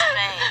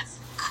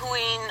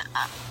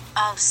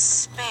of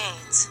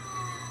spades.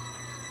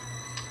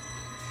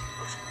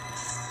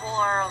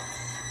 Four of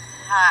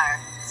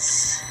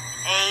hearts.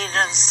 Eight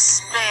of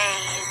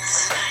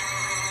spades.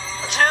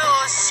 Two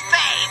of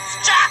spades.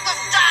 Jack of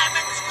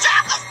diamonds.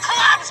 Jack of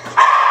clubs.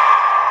 Why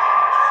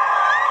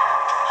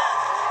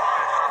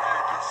have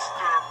you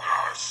disturbed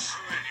our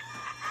sleep?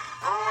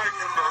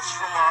 Awakened us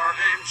from our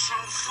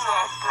ancient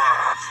slumber.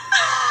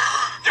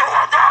 You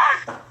will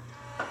die!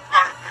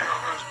 Like the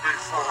others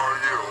before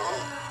you.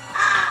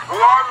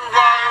 One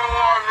by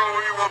one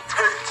we will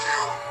take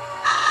you.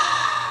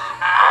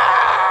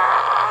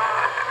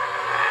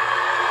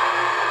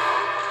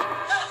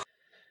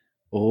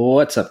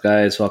 What's up,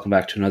 guys? Welcome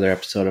back to another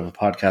episode of A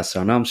Podcast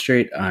on Elm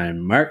Street.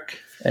 I'm Mark.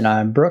 And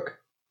I'm Brooke.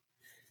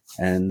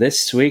 And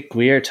this week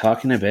we are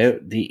talking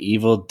about The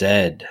Evil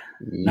Dead.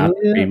 Not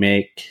the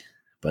remake,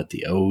 but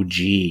the OG.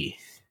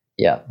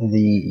 Yeah, The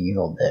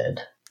Evil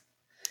Dead.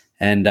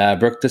 And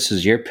Brooke, this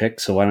is your pick,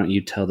 so why don't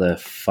you tell the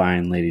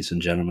fine ladies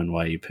and gentlemen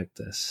why you picked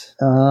this?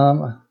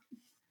 I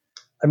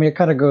mean, it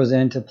kind of goes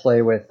into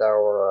play with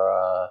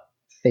our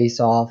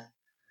face-off.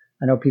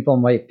 I know people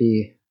might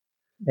be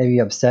maybe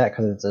upset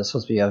because it's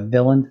supposed to be a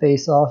villain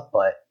face-off,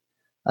 but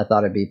I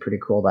thought it'd be pretty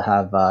cool to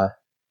have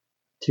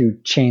two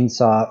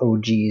chainsaw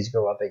OGs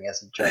go up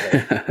against each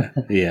other.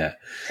 Yeah.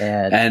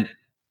 And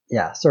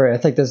yeah, sorry, I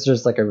think this is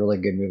just like a really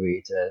good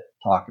movie to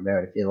talk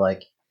about. I feel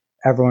like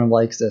everyone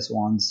likes this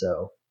one,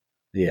 so.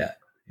 Yeah.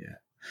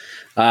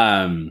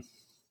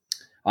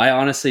 I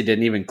honestly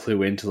didn't even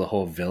clue into the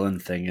whole villain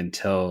thing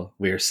until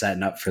we were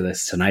setting up for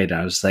this tonight.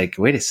 I was like,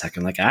 wait a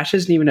second, like Ash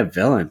isn't even a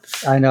villain.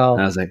 I know.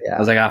 And I was like,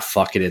 ah,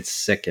 fuck it, it's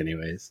sick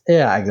anyways.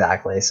 Yeah,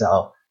 exactly.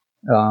 So,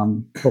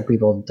 hope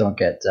people don't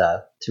get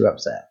too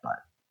upset, but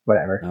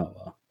whatever. Oh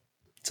well,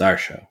 it's our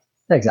show.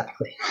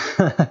 Exactly.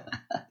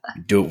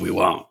 Do what we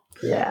want.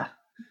 Yeah.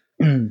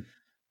 All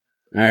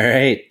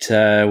right.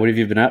 What have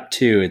you been up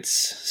to? It's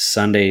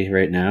Sunday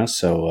right now,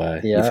 so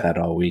you've had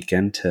all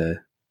weekend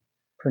to.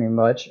 Pretty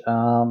much.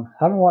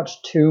 Haven't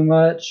watched too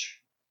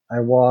much. I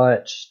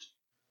watched.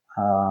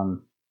 I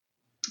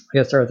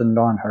guess start with the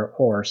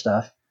non-horror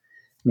stuff.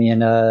 Me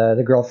and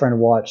the girlfriend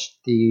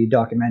watched the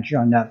documentary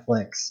on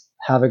Netflix,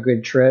 Have a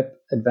Good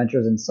Trip,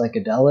 Adventures in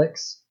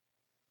Psychedelics.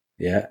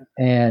 Yeah.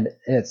 And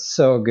it's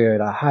so good.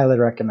 I highly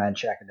recommend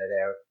checking it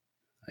out.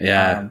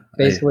 Yeah.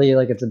 Basically,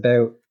 like it's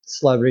about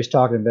celebrities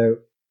talking about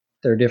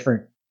their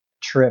different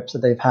trips that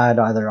they've had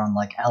either on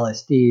like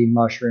LSD,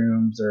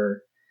 mushrooms,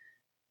 or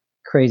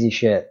crazy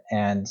shit.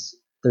 And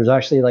there's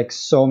actually like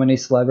so many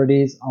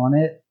celebrities on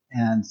it,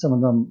 and some of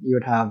them you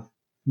would have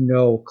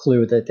no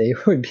clue that they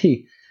would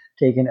be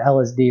taking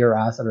LSD or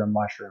acid or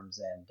mushrooms,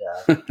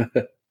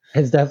 and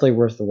it's definitely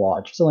worth the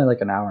watch. It's only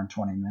like an hour and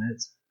 20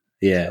 minutes.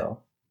 Yeah.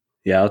 So.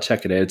 Yeah, I'll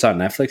check it out. It's on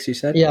Netflix, you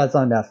said? Yeah, it's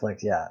on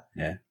Netflix. Yeah.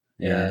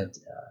 And,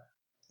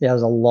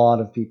 there's a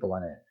lot of people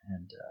in it,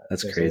 and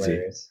that's crazy.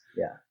 Hilarious.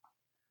 Yeah.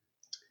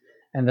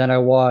 And then I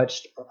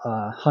watched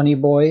Honey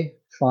Boy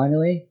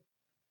finally.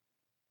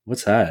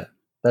 What's that?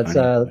 That's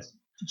a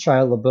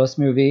Shia LaBeouf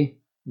movie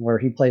where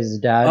he plays his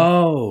dad.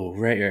 Oh,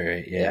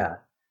 right. Yeah.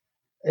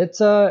 It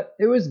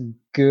was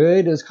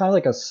good. It was kind of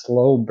like a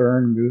slow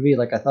burn movie.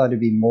 Like I thought it'd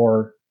be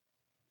more,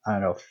 I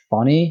don't know,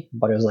 funny,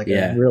 but it was like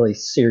a really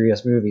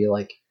serious movie.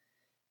 Like,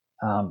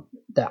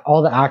 that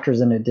all the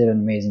actors in it did an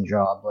amazing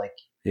job. Like,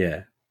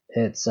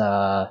 it's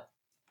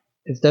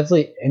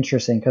definitely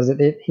interesting because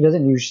he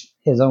doesn't use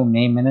his own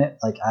name in it.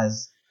 Like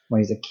as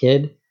when he's a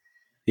kid,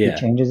 he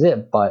changes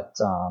it, but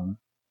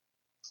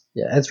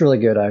yeah, it's really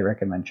good. I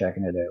recommend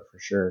checking it out for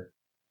sure.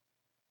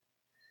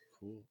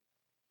 Cool.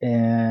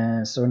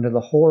 And so into the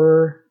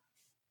horror,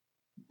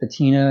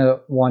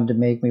 Bettina wanted to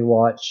make me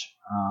watch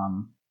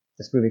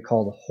this movie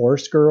called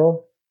Horse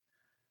Girl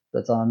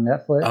that's on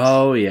Netflix.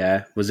 Oh,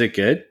 yeah. Was it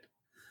good?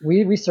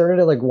 We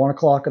started at like 1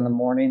 o'clock in the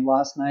morning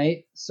last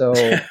night, so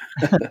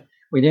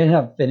we didn't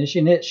have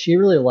finishing it. She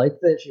really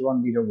liked it. She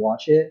wanted me to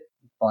watch it,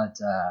 but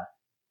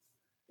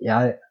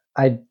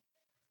I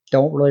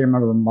don't really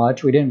remember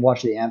much. We didn't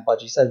watch the end,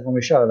 but she said when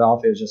we shut it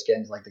off, it was just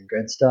getting to like the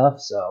good stuff.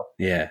 So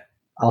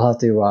I'll have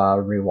to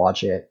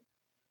rewatch it.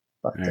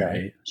 But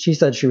she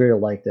said she really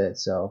liked it.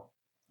 So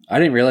I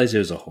didn't realize it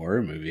was a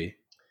horror movie.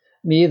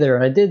 Me either.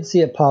 And I did see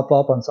it pop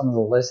up on some of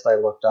the lists I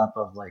looked up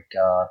of like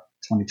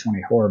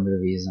 2020 horror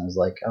movies, and I was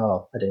like,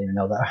 oh, I didn't even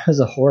know that was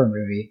a horror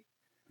movie.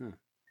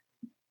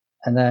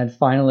 And then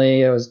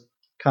finally, I was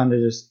kind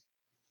of just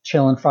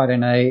chilling Friday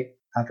night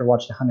after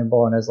watching Honey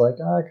Boy, and I was like,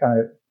 oh, I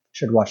kind of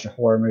should watch a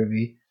horror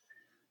movie.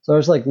 So I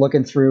was like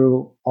looking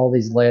through all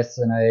these lists,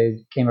 and I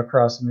came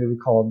across a movie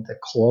called The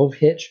Clove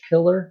Hitch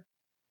Killer.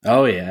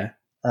 Oh yeah,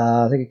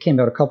 I think it came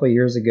out a couple of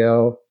years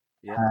ago.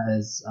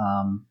 As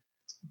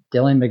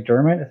Dylan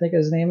McDermott, I think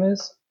his name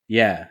is.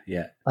 Yeah.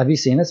 Have you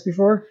seen this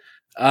before?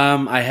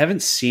 I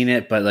haven't seen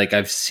it, but like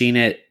I've seen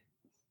it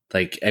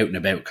like out and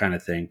about kind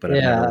of thing, but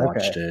I've never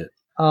watched it.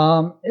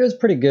 It was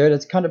pretty good.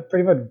 It's kind of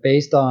pretty much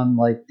based on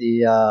like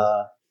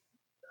the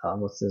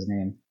what's his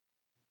name?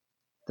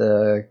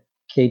 The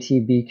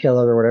KTB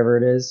killer or whatever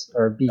it is,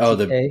 or BTK. Oh,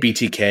 the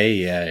BTK,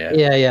 yeah.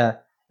 Yeah.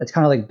 It's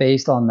kind of like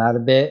based on that a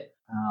bit.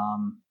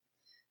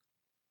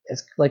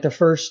 It's like the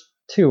first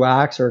two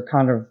acts are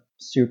kind of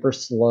super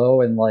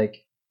slow and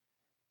like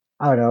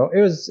I don't know.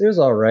 It was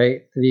all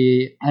right.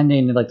 The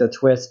ending, like the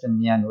twist in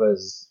the end,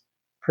 was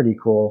pretty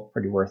cool,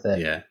 pretty worth it.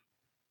 Yeah.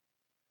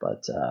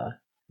 But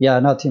yeah,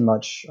 not too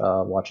much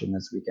watching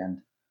this weekend.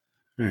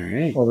 All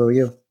right. What about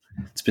you?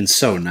 It's been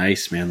so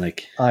nice, man.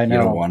 Like, I know.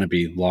 You don't want to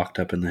be locked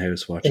up in the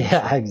house watching.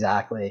 Yeah, shit.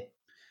 Exactly.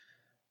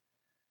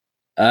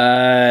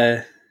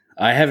 I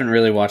haven't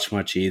really watched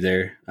much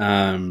either.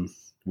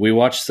 We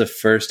watched the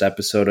first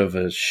episode of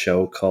a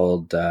show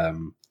called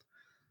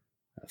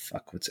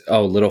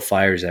Little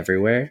Fires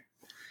Everywhere.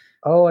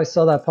 Oh, I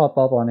saw that pop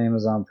up on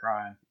Amazon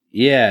Prime.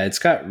 Yeah, it's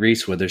got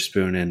Reese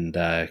Witherspoon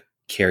and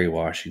Kerry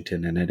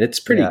Washington in it. It's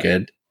pretty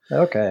good.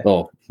 Okay.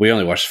 Well, we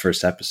only watched the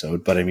first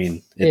episode, but I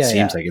mean, it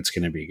seems like it's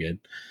going to be good.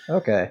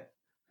 Okay.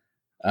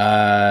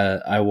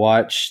 Not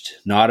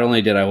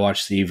only did I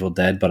watch The Evil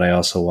Dead, but I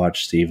also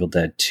watched The Evil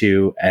Dead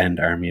 2 and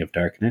Army of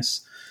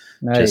Darkness.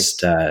 Nice.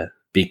 Just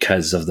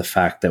because of the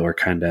fact that we're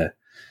kind of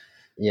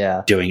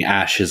doing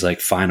Ash's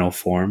like final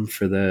form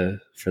for the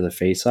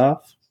face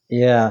off.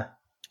 Yeah.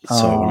 So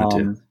I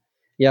wanted to.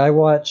 Yeah, I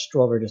watched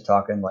while we were just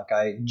talking. Like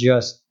I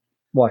just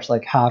watched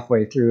like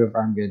halfway through of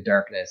Army of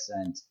Darkness,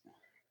 and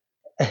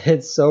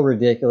it's so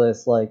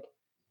ridiculous. Like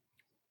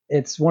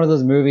it's one of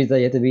those movies that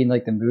you have to be in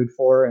like the mood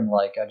for, and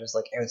like I just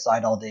like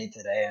outside all day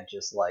today and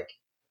just like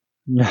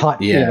not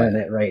feeling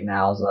it right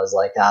now. So I was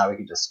like, we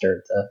could just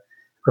start the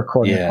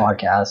recording the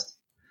podcast.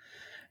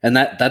 And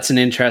that's an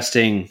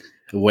interesting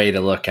way to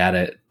look at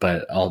it,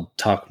 but I'll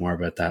talk more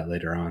about that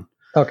later on.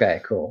 Okay,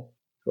 cool.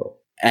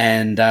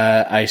 And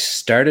I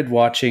started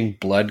watching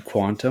Blood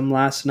Quantum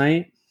last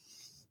night.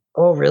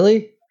 Oh,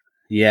 really?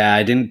 Yeah,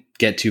 I didn't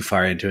get too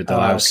far into it though.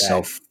 I was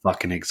so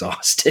fucking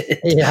exhausted.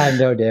 Yeah,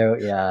 no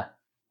doubt. Yeah.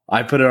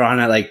 I put it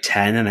on at like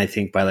 10, and I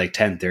think by like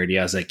 10:30,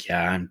 I was like,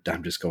 yeah,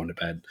 I'm just going to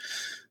bed.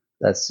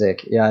 That's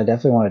sick. Yeah, I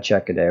definitely want to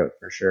check it out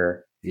for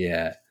sure.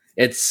 Yeah.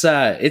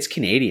 It's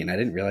Canadian. I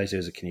didn't realize it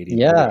was a Canadian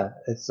movie.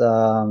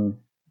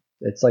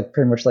 It's like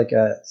pretty much like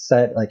a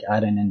set like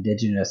at an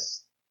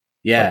indigenous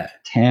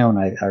town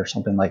or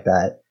something like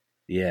that.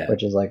 Yeah.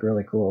 Which is like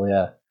really cool,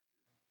 yeah.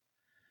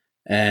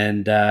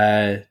 And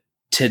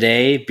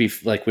today, we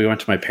went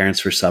to my parents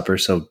for supper,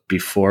 so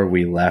before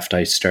we left,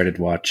 I started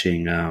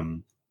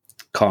watching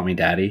Call Me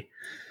Daddy.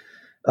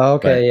 Oh,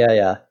 okay,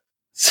 yeah.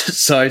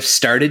 So I've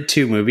started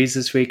 2 movies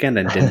this weekend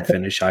and didn't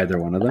finish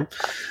either one of them.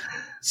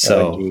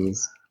 So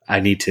I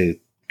need to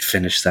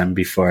finish them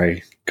before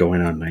I go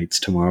in on nights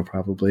tomorrow,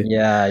 probably.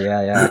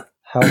 Yeah.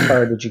 How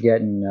far did you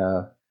get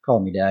in Call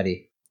Me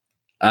Daddy?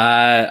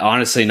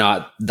 Honestly,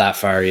 not that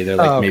far either.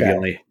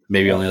 Like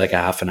maybe only like a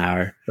half an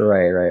hour.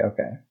 Right.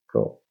 Okay,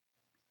 cool.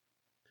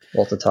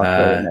 We'll have to talk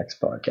about it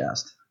next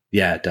podcast.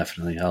 Yeah,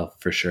 definitely. I'll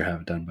for sure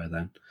have it done by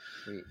then.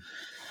 Sweet.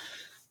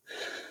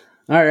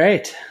 All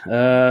right.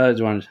 Do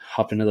you want to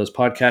hop into those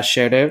podcast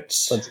shout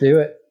outs? Let's do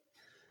it.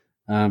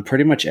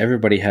 Pretty much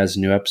everybody has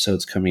new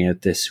episodes coming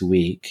out this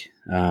week.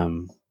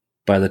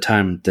 By the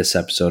time this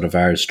episode of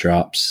ours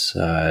drops,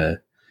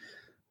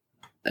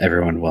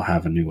 everyone will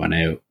have a new one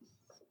out.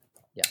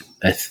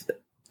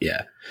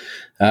 Yeah.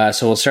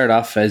 So we'll start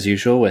off as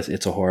usual with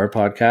It's a Horror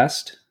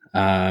Podcast.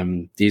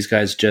 These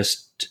guys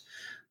just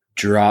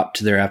dropped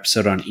their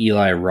episode on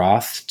Eli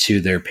Roth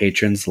to their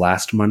patrons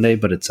last Monday,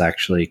 but it's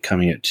actually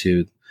coming out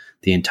to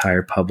the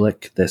entire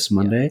public this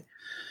Monday.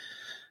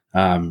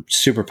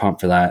 Super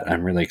pumped for that.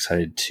 I'm really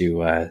excited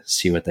to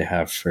see what they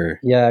have for.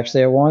 Yeah,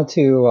 actually, I wanted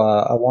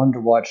to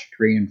watch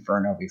Green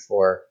Inferno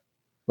before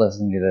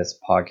listening to this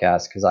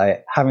podcast because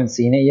I haven't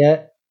seen it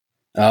yet.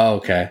 Oh,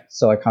 okay.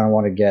 So I kind of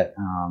want to get,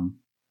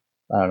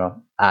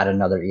 add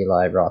another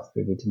Eli Roth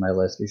movie to my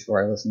list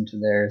before I listen to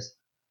theirs.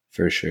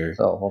 For sure.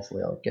 So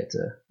hopefully I'll get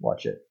to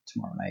watch it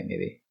tomorrow night,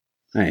 maybe.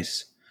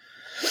 Nice.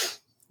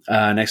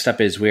 Next up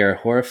is We Are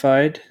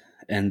Horrified.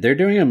 And they're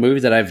doing a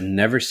movie that I've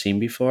never seen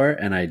before.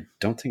 And I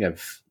don't think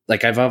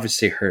I've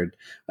obviously heard.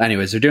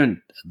 Anyways, they're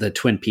doing the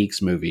Twin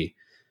Peaks movie.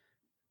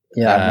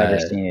 Yeah, I've never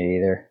seen it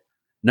either.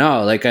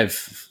 No,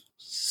 I've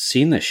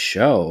seen the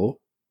show.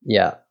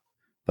 Yeah.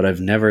 But I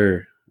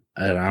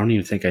don't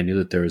even think I knew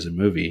that there was a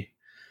movie.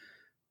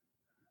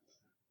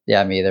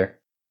 Yeah, me either.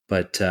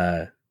 But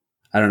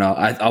I don't know.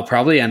 I'll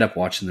probably end up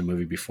watching the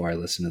movie before I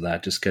listen to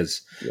that just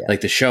because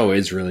the show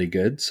is really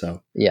good.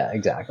 So yeah,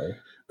 exactly.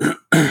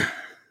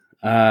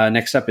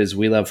 Next up is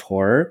We Love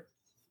Horror.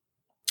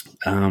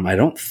 I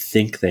don't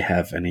think they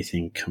have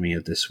anything coming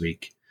out this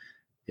week.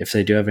 If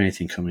they do have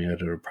anything coming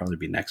out, it'll probably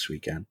be next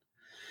weekend.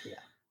 Yeah.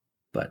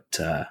 But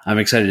I'm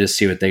excited to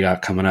see what they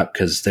got coming up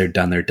because they're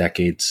done their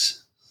decades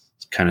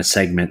kind of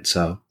segment.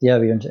 So yeah,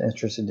 I'd be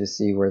interested to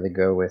see where they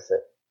go with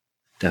it.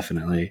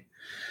 Definitely.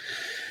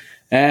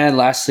 And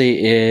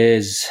lastly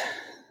is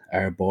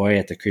our boy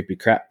at the Creepy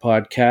Crap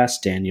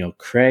Podcast, Daniel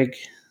Craig.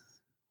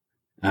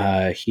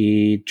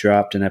 He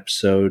dropped an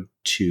episode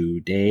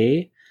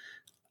today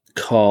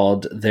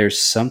called "There's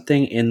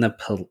Something in the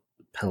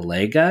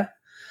Pelega."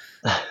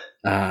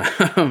 I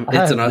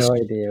have no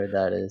idea what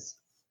that is.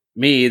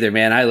 Me either,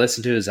 man. I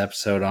listened to his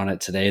episode on it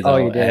today, though. Oh,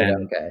 you did?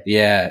 And Okay.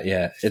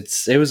 yeah.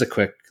 It was a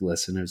quick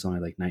listen. It was only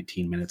like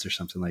 19 minutes or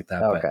something like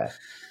that. Okay. But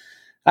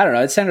I don't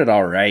know. It sounded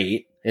all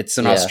right. It's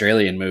an Yeah.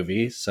 Australian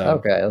movie, so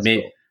Okay, that's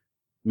cool.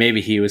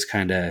 maybe he was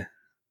kind of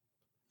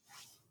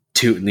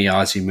tooting the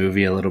Aussie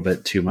movie a little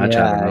bit too much.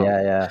 I don't know.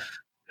 Yeah.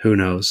 Who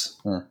knows?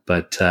 Huh.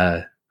 But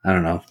I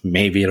don't know.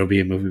 Maybe it'll be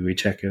a movie we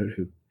check out.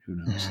 Who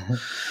knows?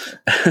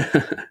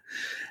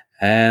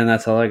 And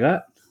that's all I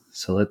got.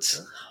 So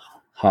let's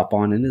hop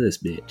on into this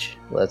bitch.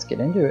 Let's get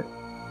into it.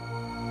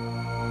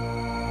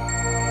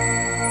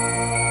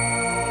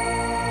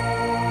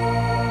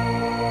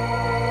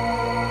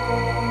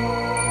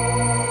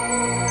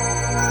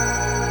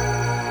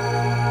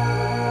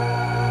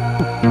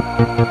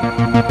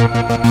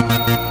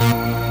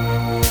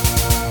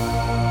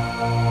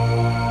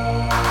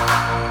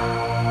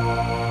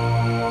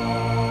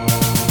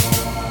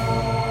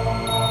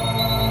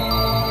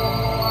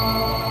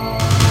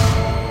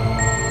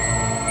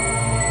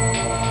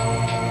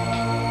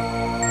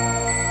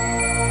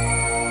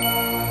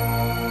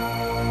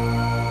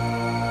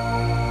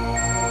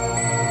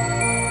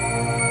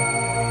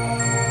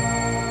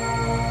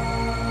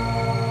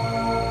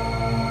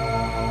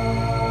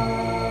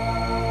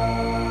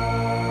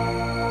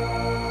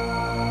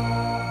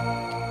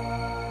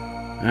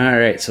 All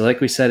right. So,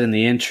 like we said in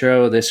the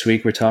intro, this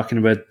week we're talking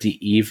about The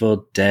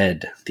Evil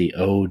Dead, the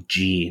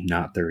OG,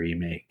 not the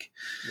remake.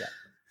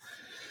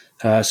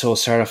 Yeah. So we'll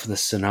start off with a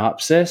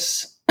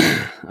synopsis.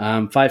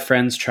 5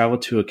 friends travel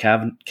to a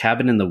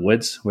cabin in the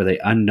woods where they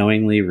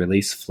unknowingly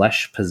release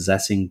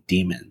flesh-possessing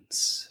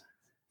demons.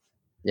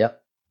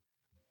 Yep.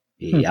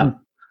 Yeah.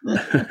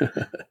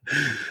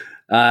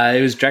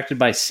 It was directed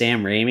by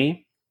Sam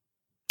Raimi.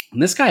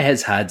 And this guy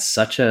has had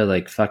such a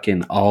like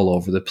fucking all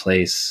over the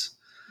place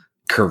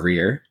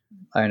career.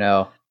 I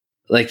know.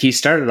 Like he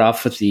started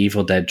off with the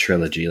Evil Dead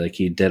trilogy. Like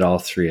he did all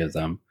 3 of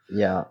them.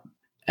 Yeah.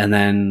 And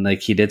then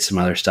like he did some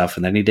other stuff.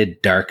 And then he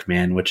did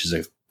Darkman, which is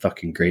a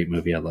fucking great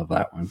movie. I love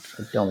that one.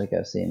 I don't think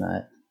I've seen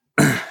that.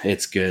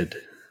 It's good.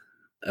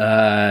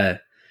 And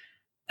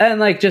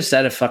like just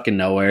out of fucking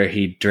nowhere,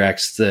 he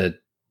directs the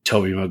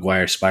Tobey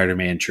Maguire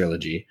Spider-Man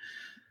trilogy.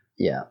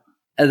 Yeah.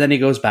 And then he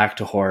goes back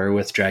to horror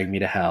with Drag Me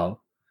to Hell.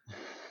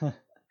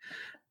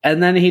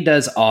 And then he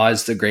does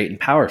Oz the Great and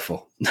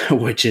Powerful,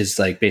 which is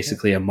like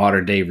basically a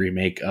modern day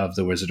remake of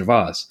The Wizard of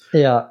Oz.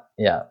 Yeah.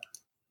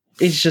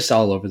 He's just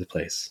all over the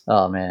place.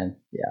 Oh man.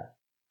 Yeah.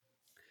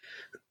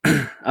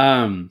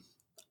 I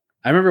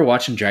remember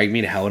watching Drag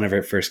Me to Hell whenever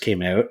it first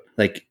came out.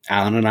 Like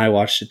Alan and I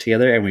watched it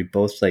together and we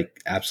both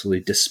like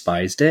absolutely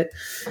despised it.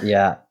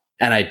 Yeah.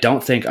 And I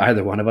don't think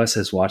either one of us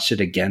has watched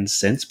it again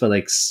since, but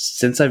like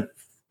since I've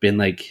been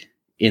like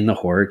in the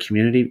horror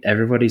community,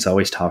 everybody's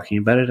always talking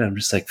about it. I'm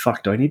just like,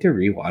 fuck, do I need to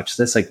rewatch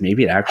this? Like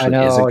maybe it actually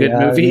is a good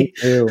movie. Me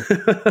too.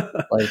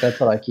 Like that's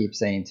what I keep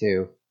saying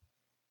too.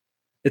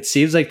 It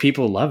seems like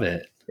people love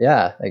it.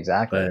 Yeah,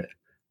 exactly. But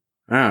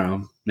I don't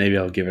know. Maybe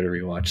I'll give it a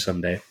rewatch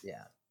someday.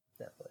 Yeah,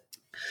 definitely.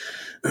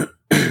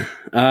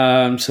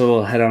 So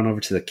we'll head on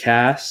over to the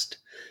cast.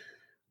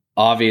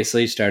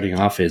 Obviously, starting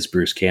off is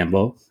Bruce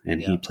Campbell,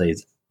 and he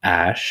plays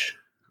Ash.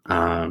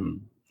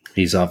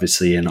 He's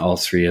obviously in all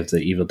 3 of the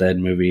Evil Dead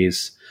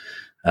movies.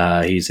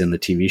 He's in the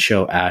TV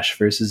show Ash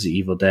versus the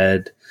Evil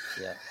Dead.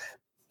 Yeah.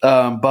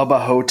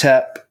 Bubba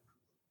Hotep,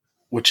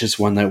 which is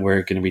one that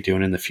we're going to be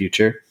doing in the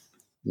future.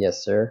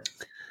 Yes, sir.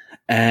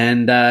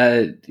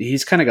 And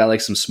he's kind of got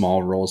like some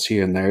small roles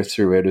here and there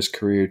throughout his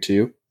career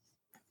too.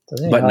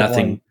 But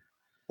nothing.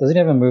 Doesn't he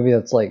have a movie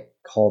that's like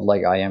called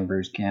like I Am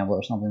Bruce Campbell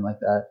or something like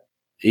that?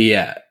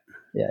 Yeah.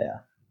 Yeah.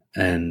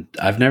 And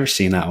I've never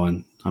seen that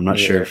one. I'm not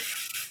sure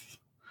if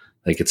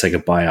like it's like a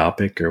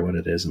biopic or what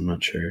it is. I'm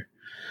not sure.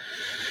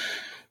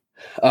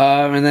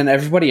 And then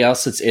everybody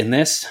else that's in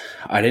this,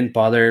 I didn't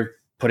bother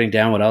putting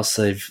down what else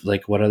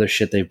what other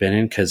shit they've been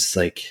in, because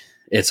like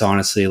it's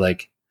honestly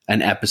like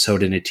an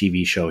episode in a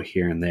TV show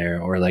here and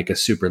there, or like a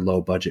super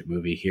low budget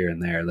movie here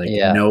and there. Like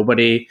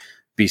nobody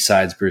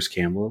besides Bruce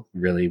Campbell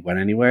really went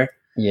anywhere.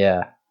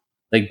 Yeah.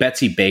 Like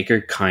Betsy Baker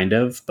kind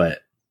of, but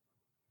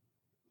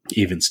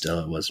even still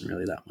it wasn't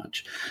really that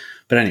much.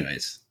 But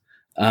anyways,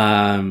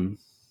 Ellen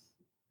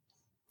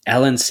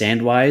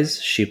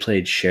Sandwise, she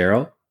played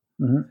Cheryl.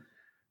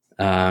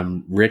 Mm-hmm.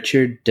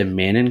 Richard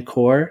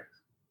DeManencourt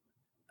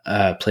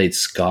played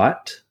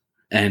Scott,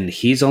 and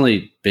he's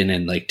only been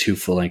in like 2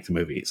 full-length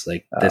movies,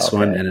 like this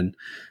one and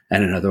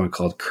another one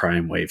called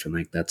Crime Wave, and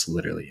like that's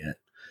literally it.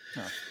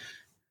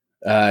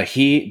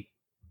 He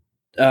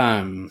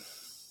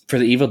for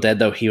the Evil Dead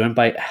though, he went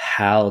by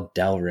Hal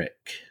Delrick.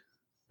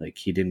 Like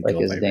he didn't like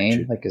go his by name,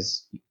 Richard. like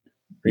his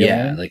real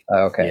name? Like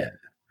okay.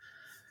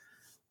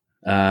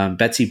 Yeah.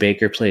 Betsy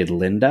Baker played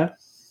Linda.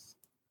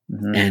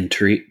 Mm-hmm. And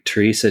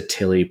Teresa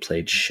Tilly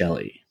played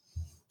Shelley.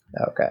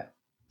 Okay.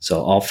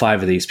 So all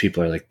 5 of these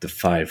people are like the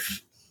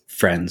 5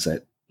 friends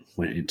that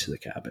went into the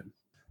cabin.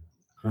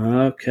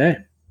 Okay.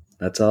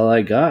 That's all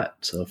I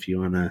got. So if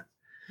you want to...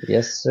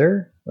 Yes,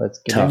 sir. Let's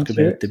get talk into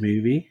about it. the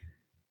movie.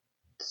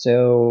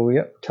 So,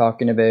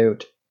 talking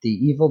about The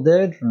Evil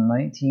Dead from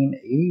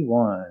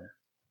 1981.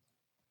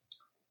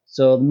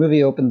 So the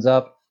movie opens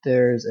up.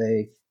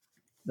 The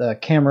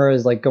camera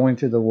is like going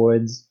through the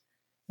woods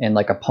and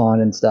like a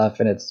pond and stuff,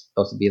 and it's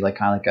supposed to be like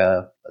kind of like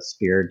a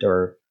spirit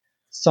or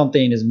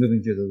something is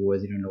moving through the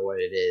woods. You don't know what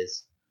it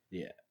is.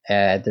 Yeah.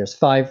 And there's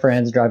 5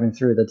 friends driving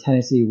through the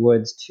Tennessee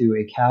woods to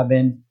a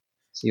cabin.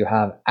 So you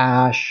have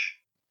Ash,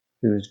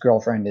 whose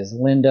girlfriend is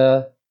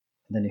Linda,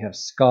 and then you have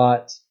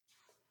Scott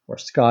or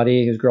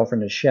Scotty, whose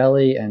girlfriend is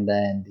Shelly, and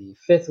then the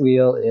 5th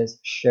wheel is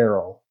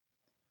Cheryl.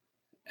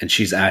 And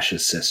she's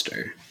Ash's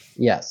sister.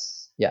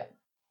 Yes, yeah.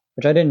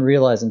 Which I didn't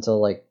realize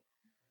until like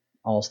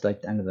almost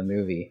like the end of the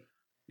movie.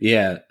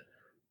 Yeah.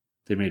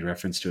 They made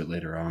reference to it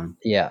later on.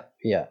 Yeah.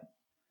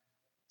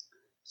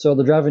 So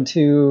they're driving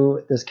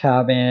to this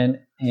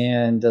cabin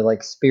and the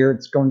like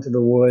spirits going through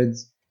the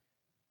woods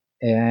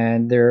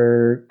and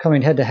they're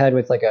coming head to head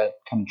with like a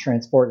kind of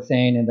transport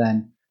thing, and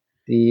then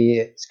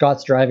the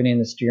Scott's driving and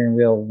the steering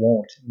wheel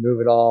won't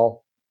move at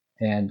all.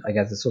 And I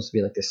guess it's supposed to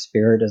be like the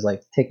spirit is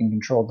like taking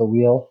control of the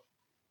wheel.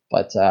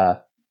 But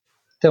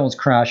films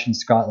crash and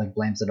Scott like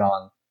blames it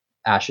on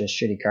Ash's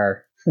shitty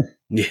car.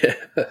 Yeah.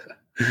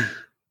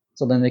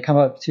 So then they come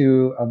up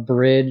to a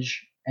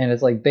bridge and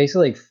it's like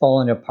basically like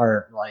falling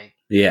apart. Like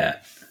Yeah.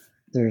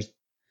 there's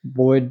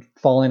wood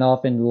falling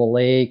off into the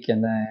lake,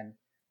 and then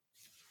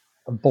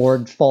a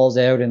board falls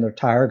out and their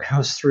tire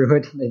goes through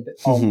it, and they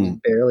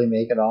almost barely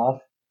make it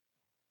off.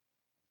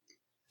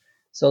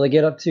 So they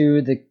get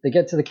to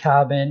the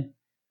cabin,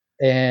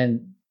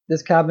 and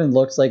this cabin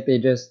looks like they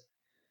just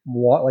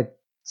like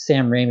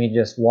Sam Raimi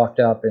just walked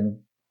up and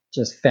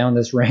just found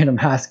this random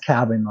ass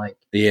cabin, like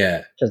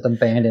just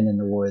abandoned in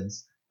the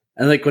woods.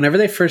 And like whenever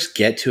they first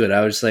get to it,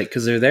 I was like,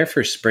 because they're there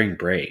for spring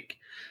break.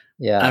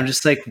 Yeah, I'm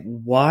just like,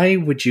 why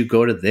would you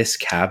go to this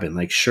cabin?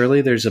 Like,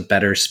 surely there's a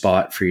better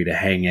spot for you to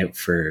hang out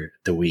for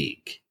the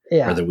week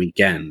or the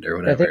weekend or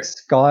whatever. I think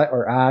Scott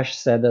or Ash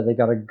said that they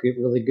got a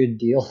really good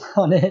deal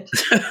on it.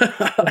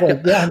 I was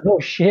like, yeah, no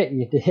shit,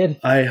 you did.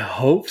 I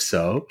hope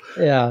so.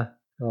 Yeah.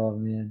 Oh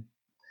man.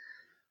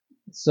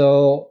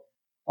 So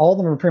all of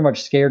them are pretty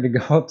much scared to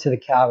go up to the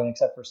cabin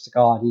except for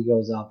Scott. He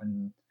goes up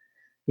and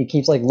he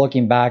keeps like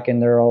looking back,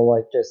 and they're all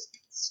like just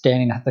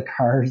standing at the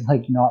cars,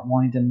 like not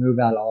wanting to move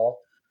at all.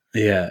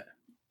 Yeah.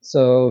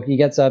 So he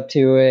gets up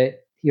to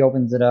it. He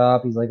opens it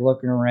up. He's like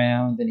looking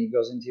around, and he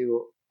goes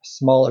into a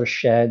smaller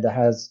shed that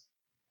has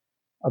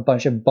a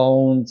bunch of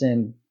bones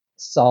and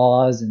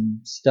saws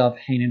and stuff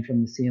hanging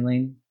from the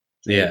ceiling.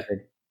 Yeah.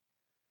 Weird.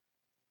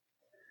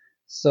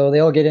 So they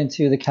all get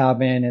into the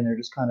cabin and they're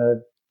just kind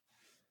of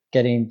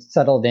getting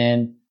settled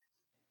in.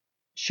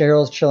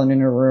 Cheryl's chilling in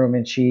her room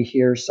and she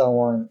hears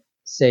someone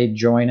say,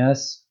 "Join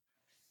us."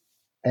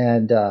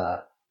 And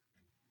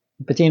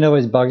Bettina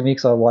always bugs me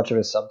because I watch it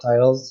with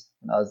subtitles.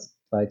 And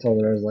I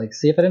told her, I was like,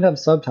 see, if I didn't have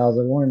subtitles,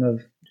 I wouldn't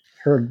have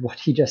heard what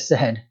he just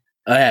said.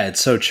 Oh, yeah, it's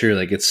so true.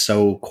 Like, it's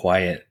so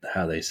quiet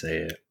how they say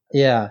it.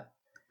 Yeah.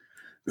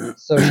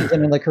 So she's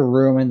in like her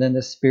room, and then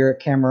the spirit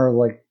camera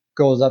like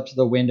goes up to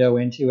the window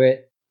into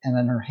it, and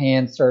then her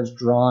hand starts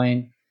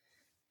drawing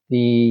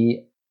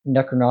the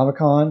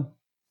Necronomicon.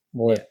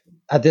 Well,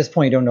 at this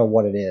point, you don't know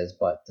what it is,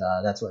 but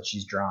that's what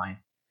she's drawing.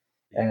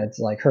 And it's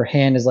like her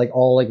hand is like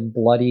all like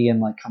bloody and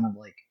like kind of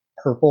like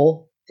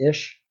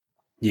purple-ish.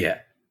 Yeah.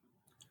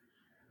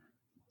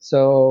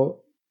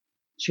 So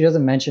she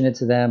doesn't mention it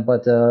to them,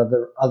 but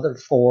the other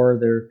 4,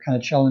 they're kind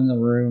of chilling in the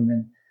room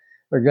and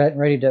they're getting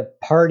ready to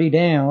party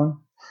down.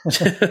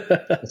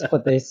 That's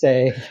what they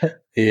say.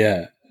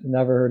 Yeah.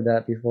 Never heard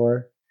that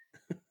before.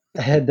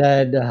 And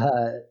then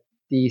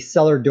the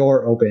cellar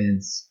door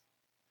opens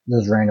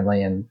just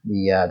randomly in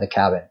the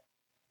cabin.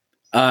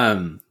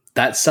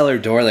 That cellar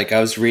door, like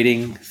I was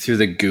reading through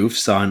the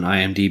goofs on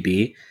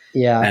IMDb.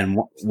 Yeah. And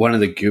one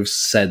of the goofs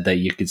said that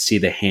you could see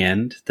the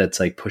hand that's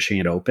like pushing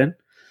it open.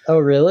 Oh,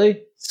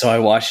 really? So I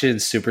watched it in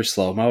super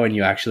slow-mo and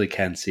you actually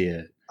can see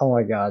it. Oh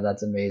my God,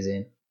 that's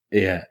amazing.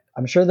 Yeah.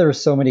 I'm sure there were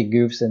so many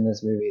goofs in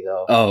this movie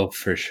though. Oh,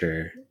 for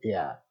sure.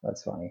 Yeah,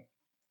 that's funny.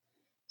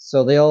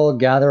 So they all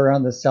gather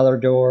around the cellar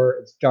door.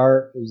 It's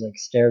dark. There's like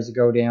stairs to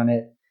go down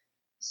it.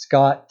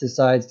 Scott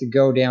decides to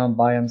go down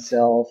by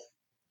himself.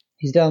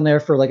 He's down there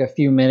for like a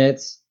few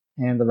minutes,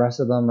 and the rest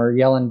of them are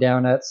yelling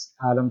down at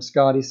Adam,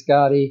 "Scotty,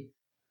 Scotty."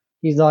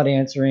 He's not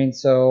answering,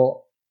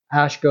 so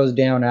Ash goes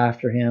down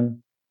after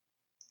him.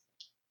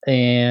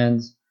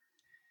 And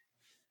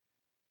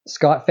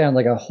Scott found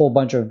like a whole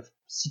bunch of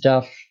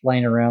stuff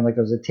lying around. Like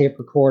there was a tape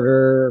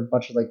recorder, a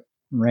bunch of like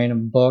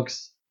random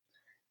books.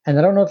 And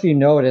I don't know if you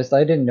noticed,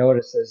 I didn't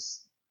notice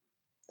this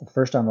the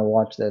first time I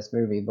watched this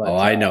movie, but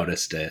I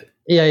noticed it.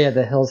 Yeah,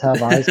 the Hills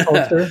Have Eyes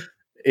poster.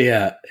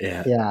 Yeah.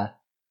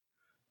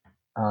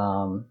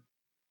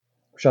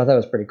 Which I thought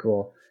was pretty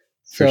cool.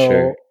 For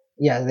sure.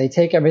 Yeah, they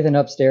take everything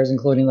upstairs,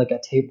 including like a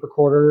tape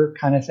recorder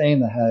kind of thing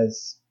that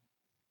has,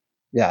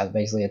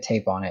 basically a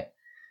tape on it.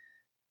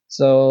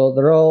 So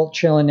they're all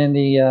chilling in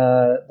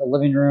the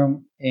living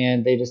room,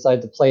 and they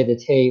decide to play the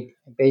tape.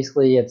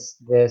 Basically, it's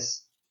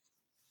this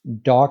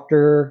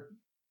doctor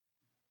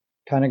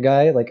kind of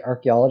guy, like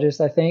archaeologist,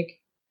 I think.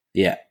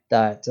 Yeah.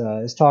 that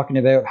is talking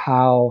about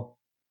how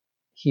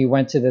he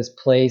went to this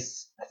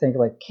place, I think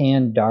like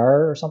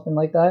Kandar or something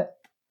like that.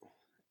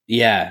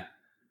 Yeah.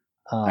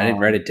 I didn't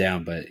write it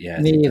down, but yeah,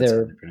 I Me think that's how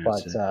either. they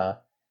pronounce But it.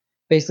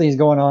 basically, he's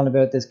going on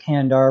about this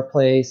Kandar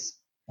place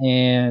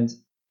and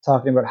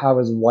talking about how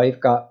his wife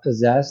got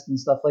possessed and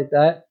stuff like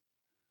that.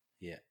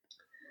 Yeah.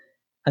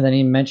 And then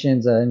he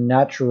mentions a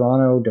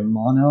Naturano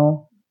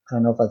Demono. I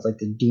don't know if that's like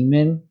the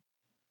demon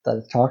that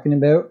it's talking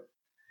about.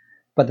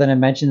 But then it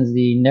mentions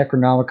the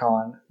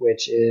Necronomicon,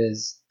 which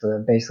is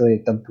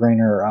basically the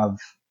bringer of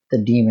the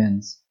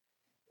demons.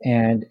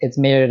 And it's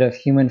made out of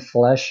human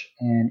flesh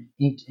and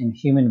inked in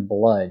human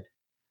blood.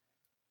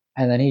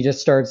 And then he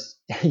just starts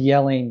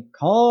yelling,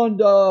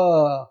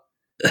 Conda!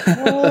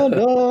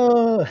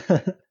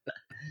 Conda!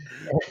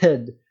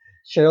 And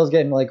Cheryl's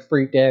getting like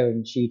freaked out,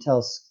 and she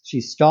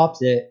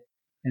stops it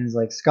and is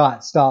like,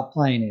 Scott, stop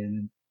playing it.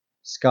 And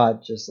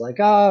Scott just like,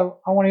 I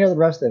want to hear the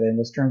rest of it, and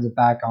just turns it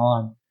back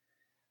on.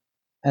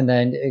 And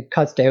then it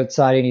cuts to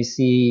outside, and you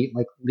see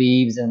like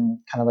leaves and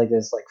kind of like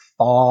this like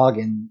fog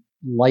and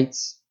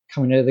lights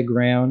coming out of the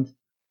ground.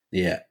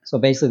 Yeah. So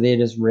basically, they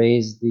just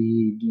raised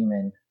the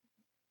demon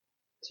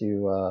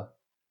to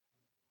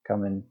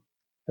come and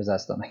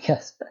possess them, I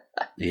guess.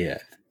 Yeah.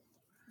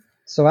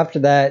 So after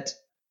that,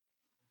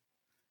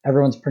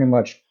 everyone's pretty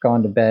much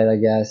gone to bed, I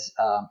guess.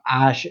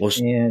 Ash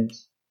and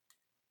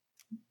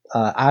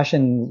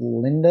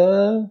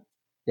Linda,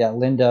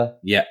 Linda,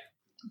 yeah,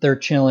 they're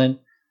chilling,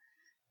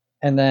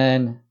 and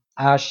then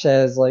Ash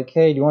says like,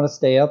 "Hey, do you want to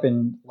stay up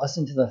and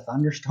listen to the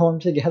thunderstorm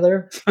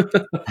together?"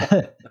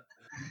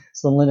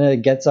 So Linda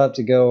gets up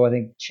to go, I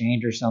think,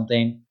 change or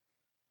something,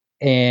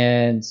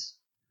 and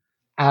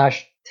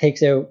Ash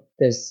takes out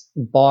this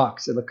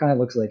box. It kind of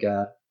looks like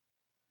an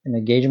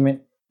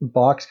engagement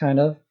box, kind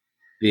of.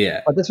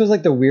 Yeah. But this was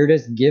like the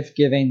weirdest gift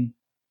giving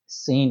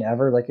scene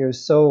ever. Like it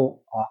was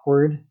so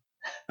awkward.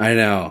 I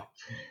know.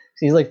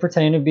 He's like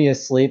pretending to be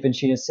asleep, and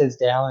she just sits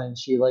down and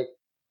she like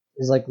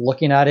is like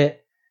looking at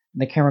it,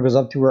 and the camera goes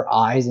up to her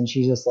eyes, and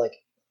she's just like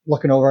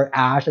looking over at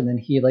Ash, and then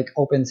he like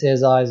opens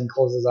his eyes and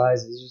closes his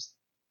eyes. It just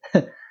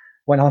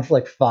went on for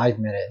like 5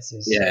 minutes. It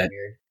was so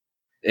weird.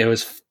 It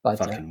was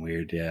fucking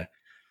weird, yeah.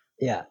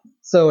 Yeah.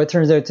 So it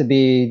turns out to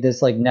be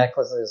this like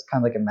necklace that is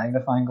kind of like a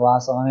magnifying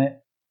glass on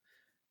it.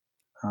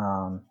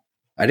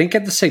 I didn't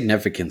get the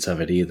significance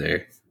of it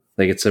either.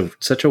 Like it's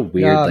such a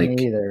weird like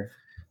me either.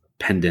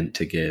 pendant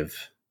to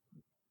give.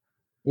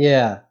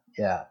 Yeah.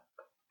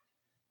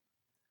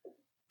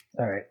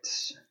 All right.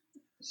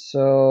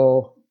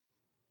 So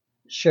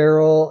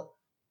Cheryl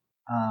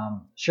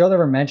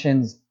never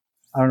mentions,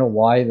 I don't know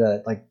why,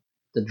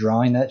 the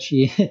drawing that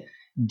she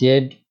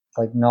did,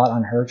 like not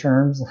on her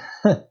terms.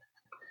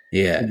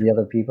 Yeah. To the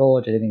other people,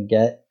 which I didn't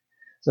get.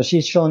 So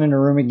she's chilling in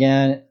her room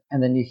again,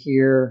 and then you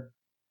hear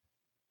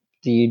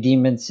the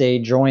demon say,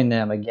 join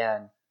them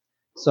again.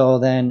 So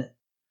then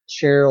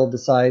Cheryl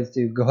decides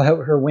to go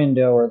out her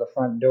window or the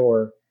front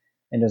door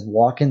and just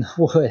walk in the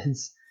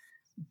woods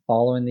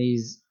following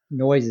these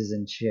noises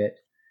and shit.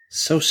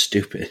 So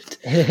stupid.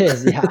 It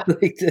is, yeah.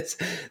 Like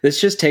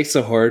this just takes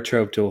the horror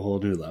trope to a whole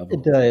new level.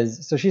 It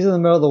does. So she's in the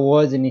middle of the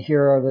woods, and you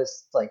hear all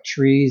this like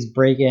trees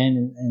break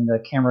in, and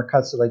the camera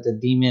cuts to like the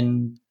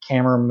demon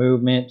camera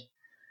movement.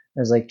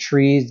 There's like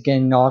trees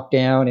getting knocked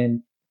down,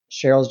 and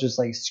Cheryl's just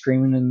like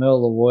screaming in the middle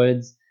of the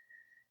woods.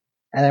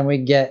 And then we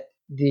get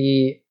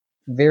the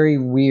very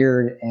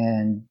weird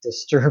and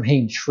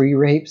disturbing tree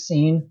rape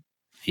scene.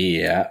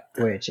 Yeah.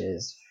 Which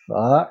is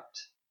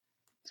fucked.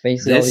 It's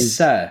basically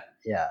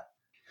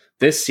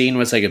this scene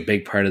was like a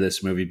big part of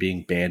this movie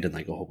being banned in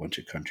like a whole bunch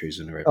of countries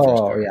when it first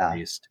got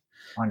released.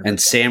 100%.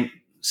 And Sam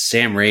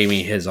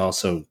Raimi has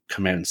also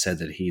come out and said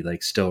that he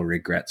like still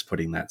regrets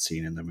putting that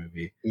scene in the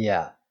movie.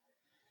 Yeah.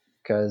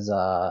 Because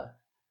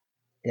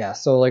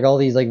so like all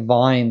these like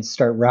vines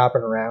start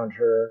wrapping around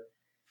her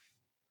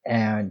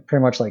and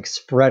pretty much like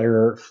spread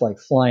her like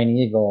flying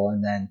eagle,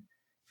 and then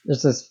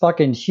there's this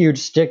fucking huge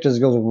stick just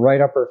goes right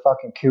up her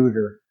fucking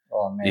cooter.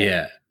 Oh man.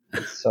 Yeah.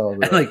 It's so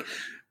and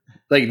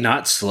like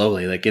not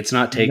slowly, like it's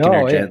not taking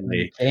her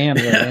gently. Damn,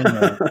 in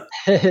there.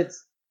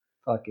 It's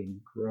fucking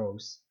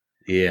gross.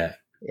 Yeah.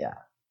 Yeah.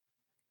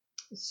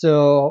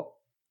 So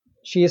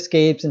she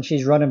escapes and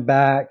she's running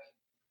back.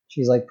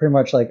 She's like pretty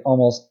much like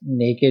almost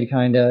naked,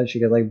 kind of. She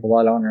got like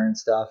blood on her and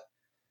stuff.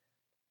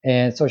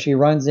 And so she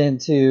runs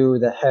into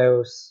the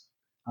house.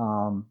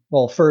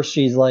 Well, first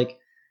she's like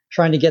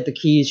trying to get the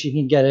keys. She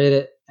can get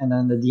it, and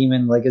then the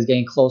demon like is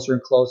getting closer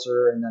and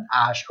closer. And then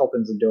Ash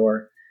opens the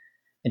door,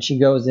 and she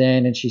goes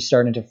in, and she's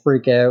starting to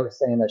freak out,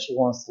 saying that she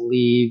wants to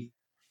leave.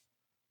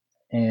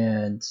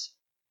 And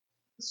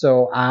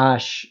so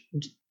Ash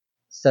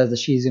says that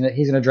he's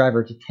gonna drive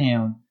her to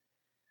town.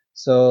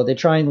 So they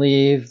try and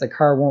leave. The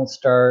car won't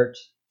start.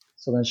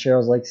 So then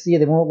Cheryl's like, see,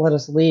 they won't let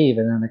us leave.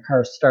 And then the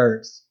car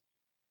starts.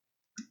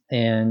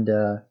 And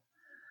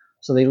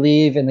so they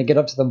leave and they get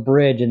up to the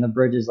bridge, and the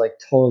bridge is like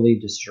totally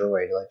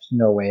destroyed. Like there's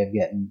no way of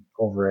getting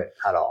over it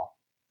at all.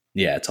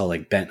 Yeah, it's all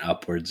like bent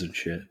upwards and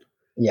shit.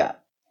 Yeah.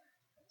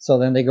 So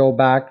then they go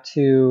back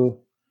to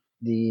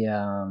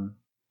the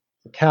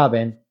the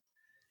cabin,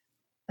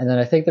 and then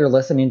I think they're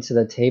listening to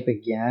the tape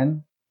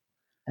again.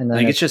 And then I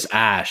think it's just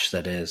Ash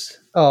that is.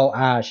 Oh,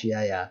 Ash,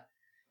 yeah.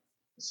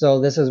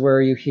 So this is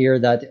where you hear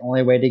that the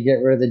only way to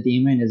get rid of the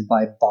demon is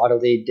by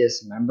bodily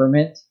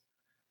dismemberment.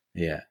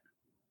 Yeah.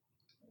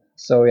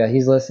 So yeah,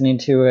 he's listening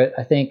to it.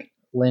 I think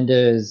Linda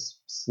is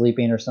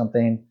sleeping or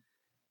something,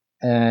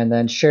 and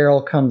then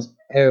Cheryl comes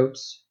out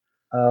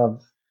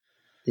of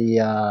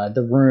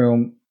the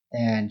room,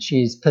 and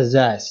she's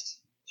possessed.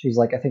 She's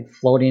like, I think,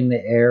 floating in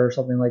the air or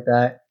something like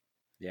that.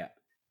 Yeah.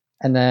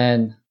 And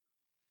then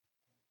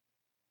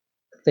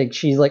I think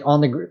she's like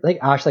on the, like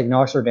Ash like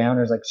knocks her down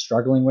or is like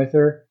struggling with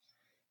her.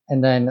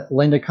 And then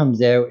Linda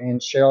comes out and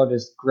Cheryl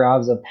just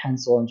grabs a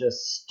pencil and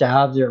just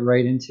stabs it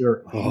right into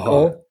her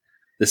ankle.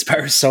 This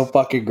part was so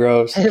fucking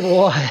gross. It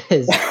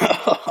was.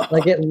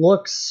 Like, it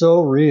looks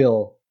so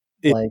real.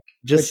 Like,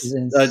 just, which is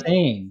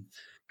insane.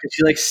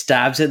 She like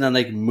stabs it and then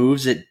like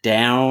moves it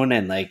down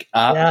and like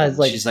up. Yeah, it's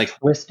like she's like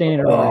twisting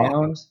it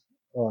around.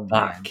 Oh,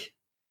 fuck. Man.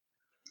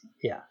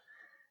 Yeah.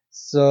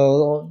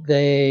 So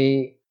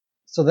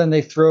then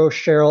they throw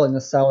Cheryl in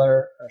the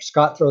cellar, or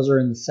Scott throws her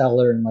in the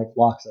cellar and like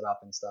locks it up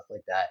and stuff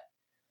like that.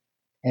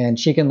 And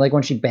she can, like,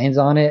 when she bangs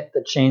on it,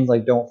 the chains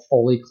like don't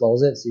fully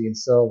close it, so you can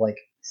still like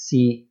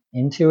see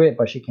into it,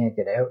 but she can't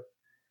get out.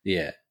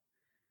 Yeah.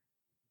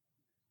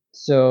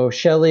 So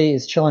Shelly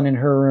is chilling in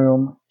her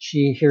room.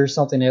 She hears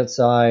something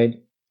outside,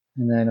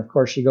 and then of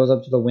course she goes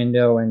up to the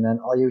window, and then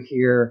all you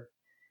hear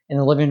in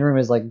the living room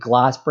is like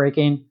glass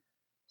breaking.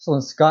 So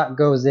when Scott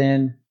goes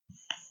in,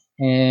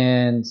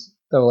 and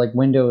the like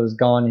window is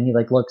gone, and he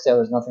like looks out,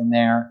 there's nothing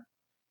there,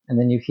 and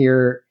then he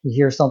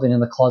hears something in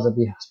the closet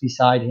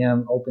beside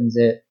him, opens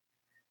it,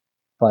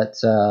 but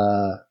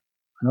I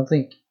don't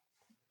think.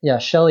 Yeah,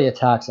 Shelly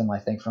attacks him, I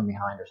think, from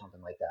behind or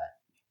something like that.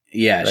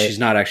 Yeah, right? She's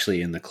not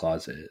actually in the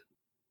closet.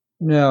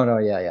 No,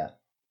 yeah.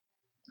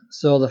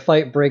 So the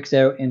fight breaks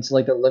out into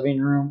like the living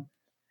room,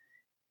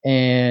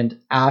 and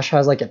Ash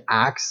has like an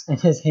axe in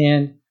his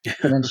hand,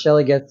 and then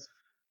Shelly gets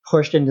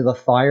pushed into the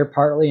fire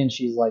partly, and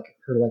she's like,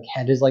 her like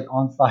head is like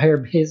on fire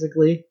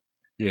basically.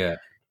 Yeah.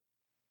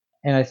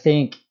 And I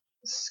think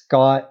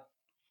Scott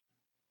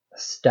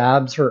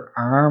stabs her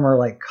arm or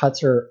like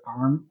cuts her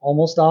arm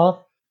almost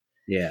off.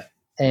 Yeah.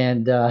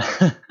 And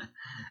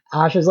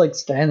Ash is like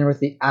standing there with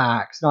the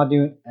axe, not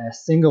doing a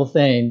single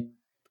thing.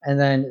 And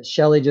then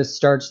Shelly just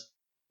starts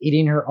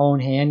eating her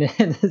own hand,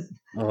 and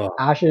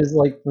Ash's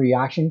like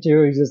reaction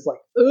to it, he's just like,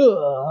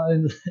 ugh.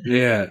 And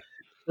yeah.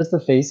 Just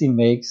the face he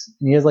makes.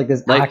 And he has like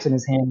this axe in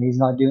his hand, and he's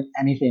not doing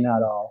anything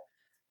at all.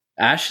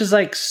 Ash is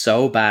like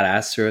so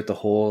badass throughout the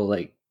whole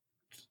like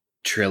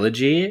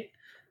trilogy,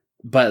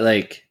 but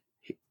like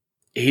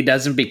he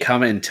doesn't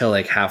become it until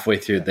like halfway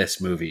through this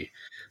movie.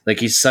 Like,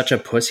 he's such a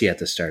pussy at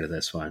the start of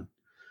this one.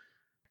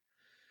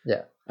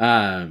 Yeah.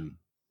 And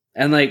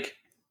like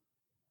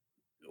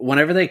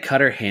whenever they cut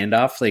her hand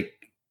off, like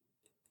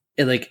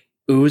it like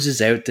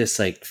oozes out this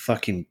like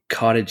fucking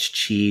cottage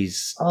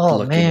cheese.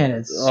 Oh man,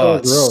 it's so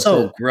gross. It's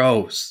so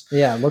gross.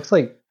 Yeah, it looks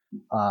like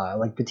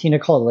Bettina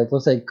called it, like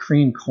looks like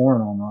cream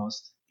corn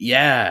almost.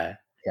 Yeah.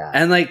 Yeah.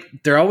 And like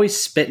they're always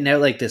spitting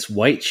out like this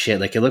white shit,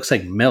 like it looks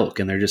like milk,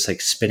 and they're just like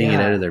spitting it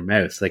out of their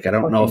mouth. Like I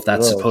don't know if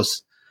that's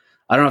supposed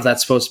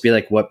to be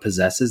like what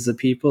possesses the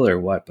people or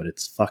what, but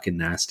it's fucking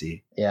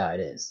nasty. Yeah, it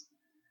is.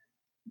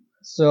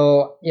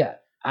 So yeah,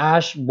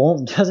 Ash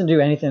doesn't do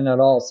anything at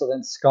all. So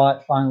then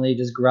Scott finally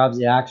just grabs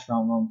the axe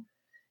from him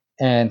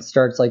and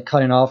starts like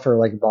cutting off her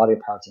like body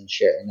parts and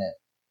shit. And it,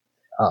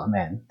 oh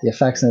man, the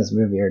effects in this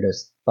movie are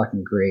just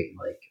fucking great.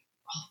 Like,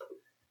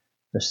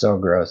 they're so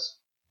gross.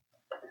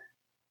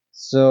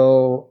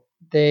 So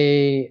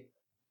they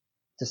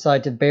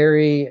decide to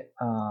bury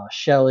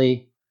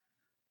Shelly.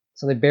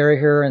 So they bury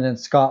her, and then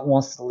Scott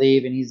wants to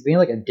leave, and he's being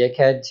like a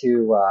dickhead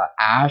to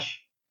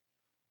Ash,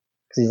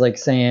 because he's like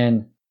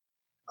saying,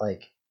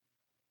 like,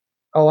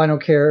 "Oh, I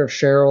don't care if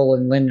Cheryl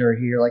and Linda are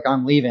here. Like,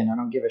 I'm leaving. I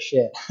don't give a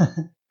shit."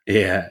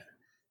 Yeah.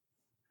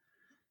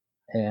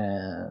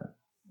 And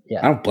yeah,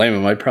 I don't blame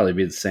him. I'd probably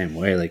be the same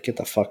way. Like, get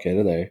the fuck out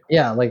of there.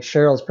 Yeah, like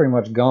Cheryl's pretty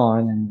much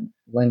gone, and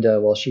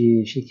Linda, well,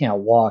 she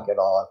can't walk at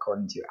all,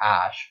 according to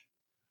Ash.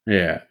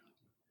 Yeah.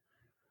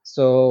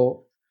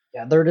 So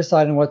yeah, they're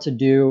deciding what to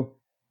do.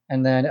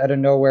 And then out of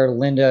nowhere,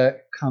 Linda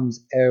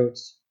comes out.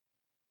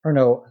 Or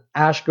no,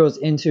 Ash goes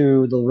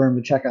into the room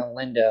to check on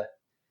Linda.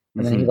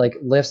 And then he like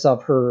lifts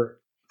up her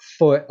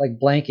foot, like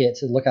blanket,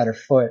 to look at her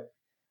foot.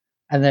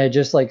 And then it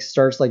just like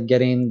starts like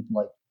getting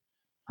like,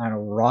 I don't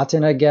know,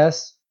 rotten, I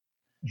guess.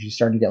 She's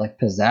starting to get like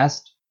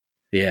possessed.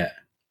 Yeah.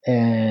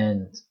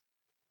 And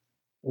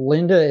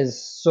Linda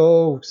is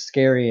so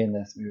scary in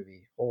this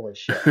movie. Holy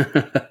shit.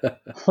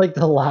 Like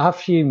the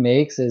laugh she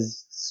makes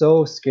is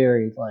so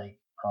scary. Like,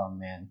 oh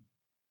man.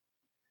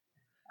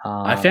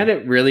 I found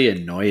it really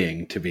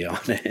annoying, to be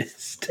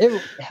honest.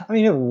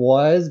 It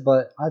was,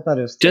 but I thought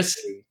it was just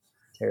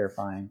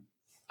terrifying.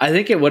 I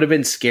think it would have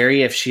been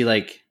scary if she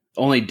like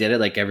only did it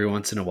like every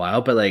once in a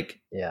while, but like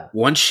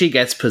once she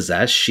gets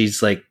possessed,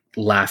 she's like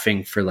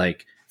laughing for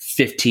like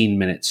 15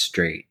 minutes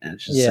straight, and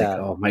it's just like,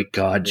 oh my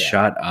god,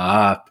 shut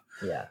up.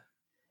 Yeah,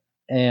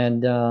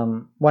 And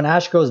when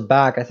Ash goes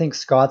back, I think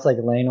Scott's like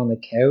laying on the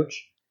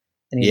couch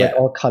and he's like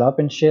all cut up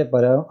and shit,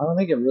 but I don't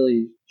think it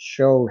really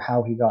showed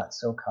how he got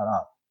so cut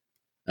up.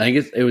 I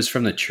think it was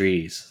from the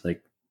trees.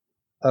 Like,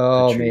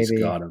 oh, the trees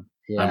maybe got him.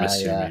 Yeah, I'm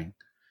assuming. Yeah.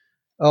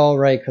 Oh,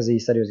 right, because he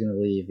said he was going to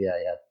leave. Yeah,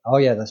 yeah. Oh,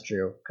 yeah, that's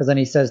true. Because then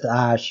he says to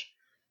Ash,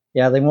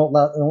 "Yeah, they won't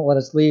let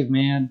us leave,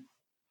 man."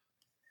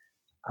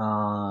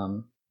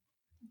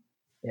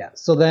 Yeah.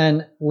 So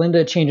then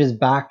Linda changes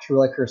back to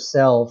like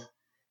herself,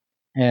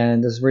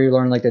 and this is where you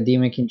learn like the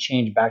demon can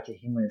change back to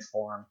human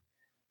form.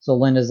 So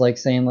Linda's like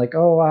saying like,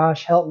 "Oh,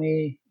 Ash, help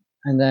me,"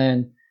 and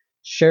then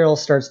Cheryl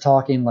starts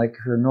talking like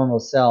her normal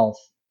self.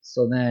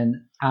 So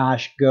then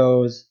Ash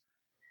goes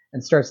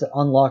and starts to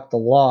unlock the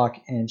lock,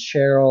 and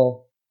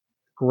Cheryl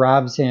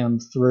grabs him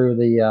through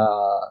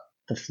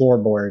the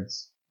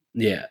floorboards.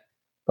 Yeah.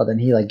 But then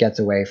he like gets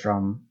away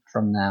from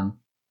them,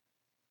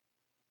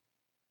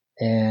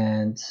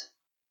 and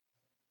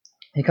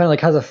he kind of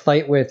like has a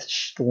fight with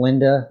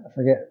Linda. I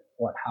forget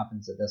what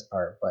happens at this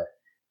part, but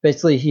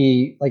basically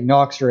he like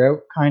knocks her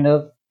out kind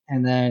of,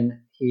 and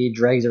then he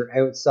drags her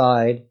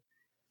outside,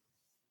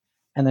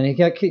 and then he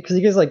gets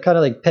like kind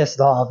of like pissed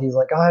off. He's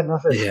like, "Oh,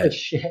 enough of this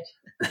shit."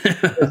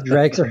 Just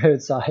drags her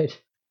outside.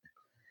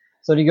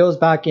 So he goes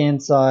back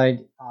inside.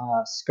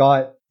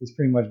 Scott is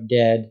pretty much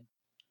dead.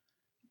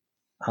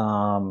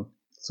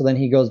 So then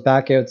he goes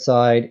back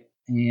outside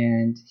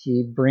and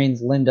he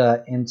brings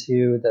Linda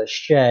into the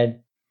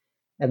shed,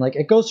 and like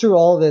it goes through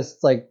all this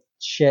like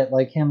shit,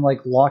 like him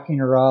like locking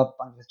her up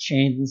with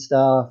chains and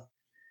stuff,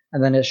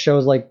 and then it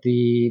shows like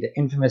the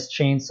infamous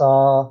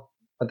chainsaw,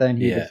 but then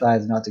he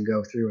decides not to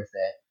go through with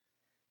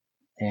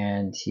it,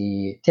 and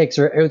he takes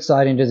her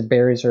outside and just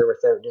buries her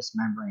without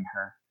dismembering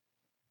her.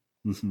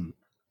 Mm-hmm.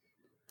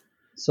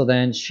 So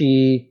then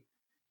she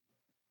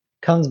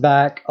comes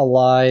back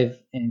alive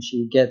and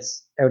she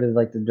gets out of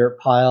like the dirt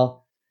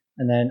pile,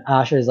 and then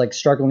Asha is like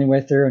struggling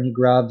with her, and he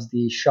grabs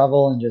the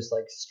shovel and just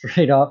like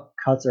straight up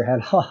cuts her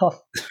head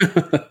off.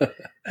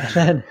 And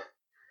then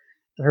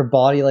her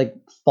body like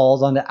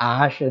falls onto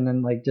Ash, and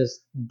then like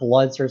just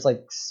blood starts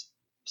like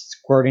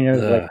squirting out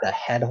of like the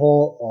head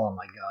hole. Oh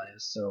my god, it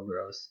was so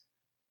gross.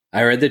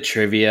 I read the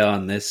trivia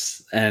on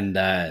this, and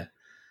I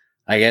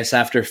guess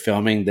after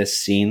filming this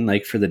scene,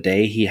 like for the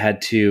day, he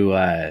had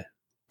to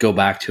go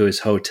back to his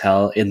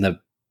hotel in the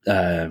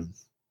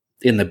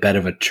bed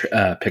of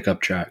a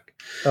pickup truck.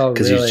 Oh,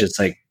 because really? he's just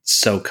like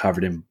so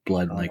covered in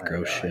blood and like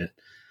gross shit.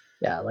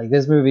 Yeah, like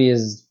this movie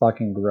is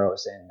fucking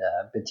gross, and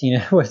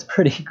Bettina was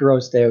pretty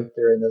grossed out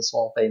during this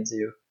whole thing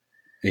too.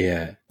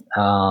 Yeah.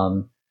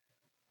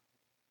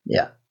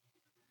 Yeah.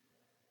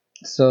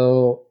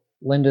 So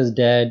Linda's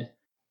dead.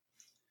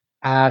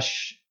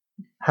 Ash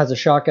has a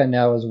shotgun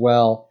now as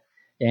well,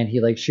 and he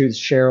like shoots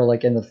Cheryl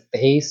like in the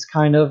face,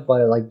 kind of,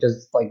 but it like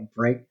just like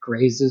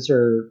grazes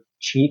her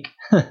cheek.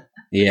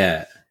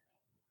 Yeah.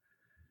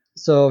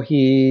 So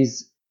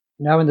he's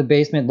now in the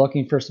basement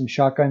looking for some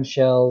shotgun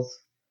shells,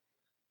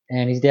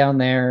 and he's down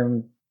there,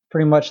 and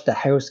pretty much the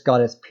house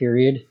got its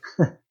period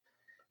because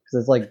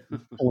it's like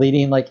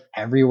bleeding like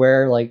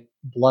everywhere, like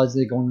blood's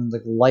like going into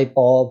the light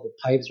bulb, the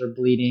pipes are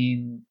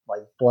bleeding,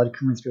 like blood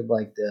coming through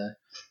like the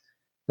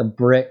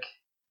brick.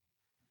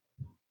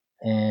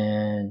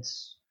 And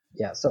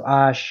yeah, so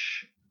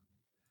Ash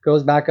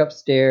goes back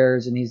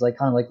upstairs and he's like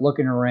kind of like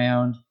looking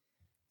around.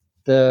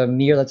 The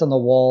mirror that's on the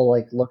wall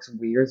like looks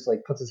weird, so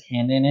like puts his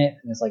hand in it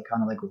and it's like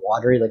kind of like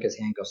watery, like his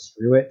hand goes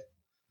through it.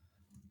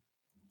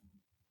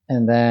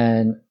 And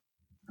then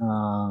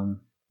I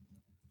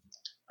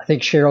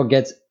think Cheryl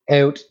gets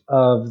out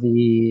of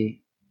the,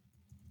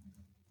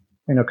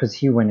 because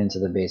he went into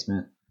the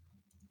basement.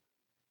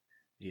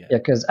 Yeah,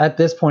 because at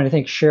this point I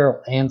think Cheryl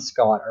and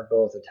Scott are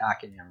both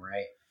attacking him,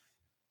 right?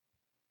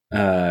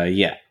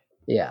 Yeah.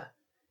 Yeah.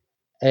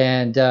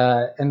 And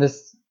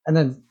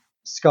then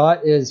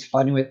Scott is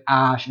fighting with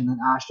Ash, and then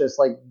Ash just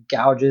like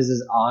gouges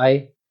his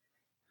eye,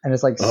 and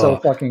it's like so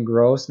fucking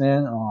gross,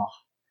 man. Oh.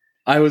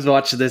 I was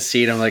watching this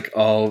scene, I'm like,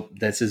 oh,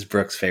 this is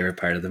Brooke's favorite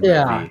part of the movie.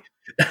 Yeah.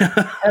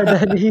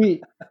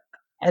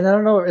 And then I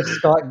don't know if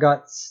Scott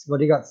got what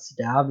he got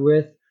stabbed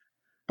with,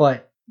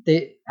 but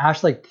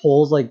Ash like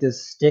pulls like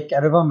this stick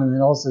out of him, and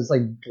then also it's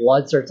like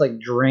blood starts like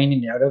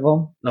draining out of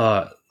him.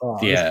 Yeah.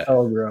 It's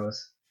so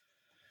gross.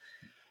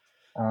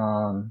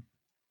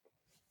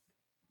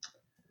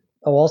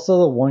 Also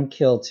the one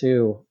kill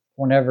too.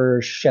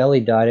 Whenever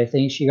Shelly died, I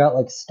think she got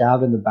like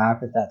stabbed in the back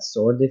with that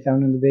sword they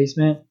found in the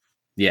basement.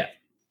 Yeah.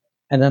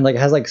 And then like it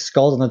has like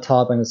skulls on the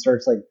top, and it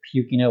starts like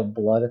puking out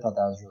blood. I thought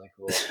that was really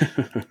cool.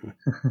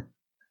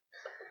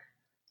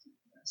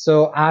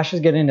 So Ash is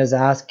getting his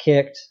ass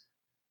kicked.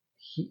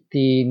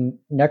 The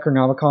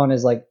Necronomicon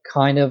is like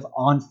kind of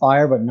on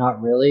fire, but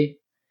not really.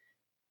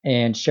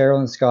 And Cheryl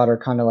and Scott are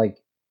kind of like,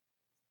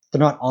 they're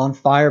not on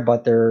fire,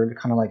 but they're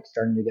kind of like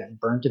starting to get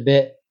burnt a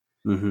bit.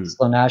 Mm-hmm.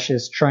 So Nash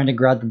is trying to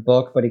grab the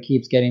book, but he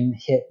keeps getting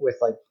hit with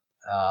like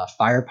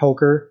fire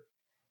poker,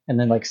 and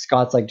then like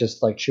Scott's like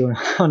just like chewing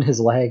on his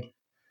leg.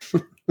 So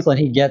then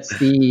he gets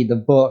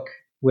the book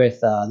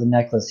with the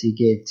necklace he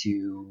gave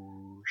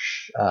to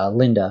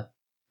Linda.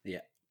 Yeah.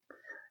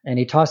 and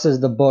he tosses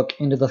the book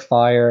into the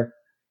fire,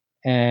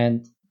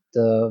 and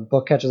the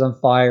book catches on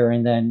fire,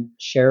 and then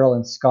Cheryl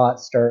and Scott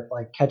start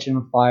like catching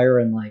on fire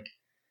and like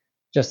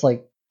just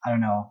like I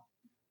don't know,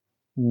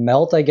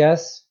 melt, I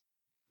guess.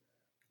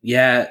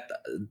 Yeah,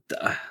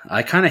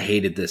 I kind of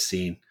hated this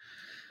scene.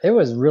 It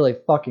was really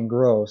fucking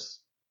gross.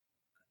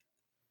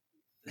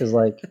 Because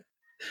like,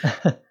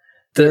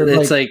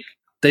 it's like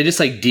they just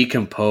like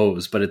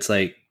decompose, but it's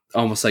like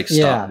almost like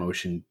stop Yeah.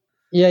 motion.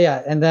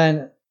 Yeah, and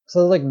then so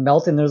they're like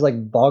melting. There's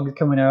like bugs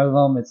coming out of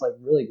them. It's like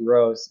really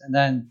gross. And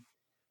then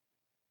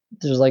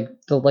there's like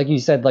like you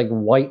said, like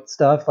white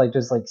stuff, like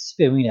just like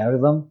spewing out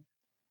of them.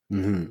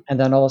 Mm-hmm. And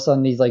then all of a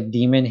sudden, these like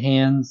demon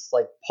hands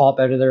like pop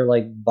out of their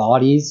like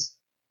bodies.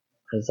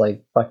 It's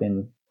like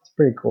fucking. It's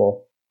pretty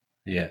cool.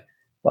 Yeah.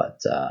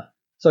 But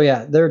so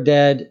yeah, they're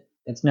dead.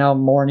 It's now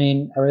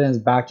morning. Everything's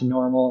back to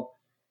normal.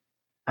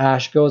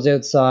 Ash goes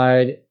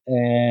outside,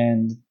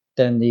 and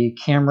then the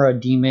camera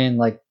demon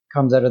like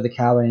comes out of the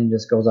cabin and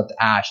just goes up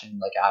to Ash, and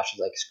like Ash is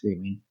like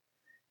screaming.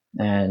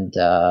 And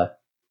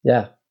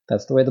yeah,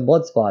 that's the way the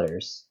blood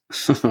splatters.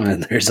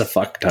 And there's a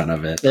fuck ton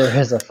of it. There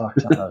is a fuck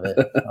ton of it.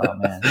 Oh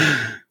man.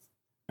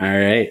 All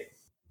right.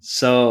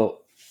 So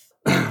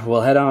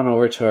we'll head on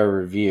over to our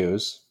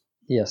reviews.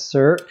 Yes,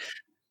 sir.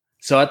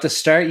 So at the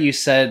start, you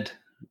said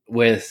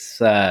with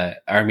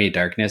Army of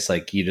Darkness,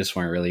 like you just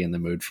weren't really in the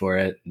mood for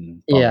it,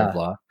 and blah blah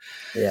blah.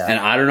 Yeah. And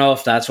I don't know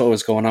if that's what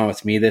was going on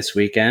with me this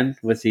weekend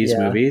with these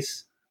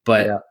movies,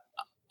 but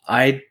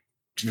I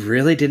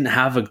really didn't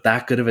have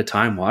that good of a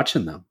time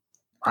watching them.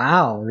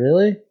 Wow,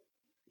 really?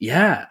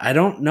 Yeah, I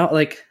don't know.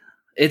 Like,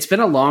 it's been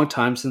a long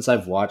time since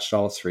I've watched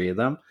all three of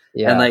them,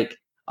 and like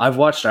I've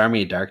watched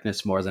Army of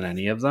Darkness more than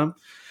any of them.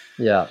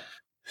 Yeah.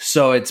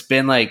 So it's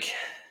been like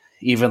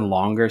even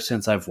longer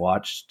since I've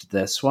watched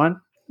this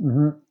one.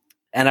 Mm-hmm.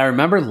 And I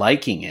remember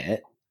liking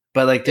it,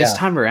 but like this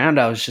time around,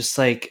 I was just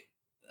like,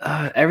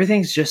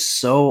 everything's just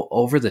so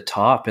over the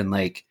top and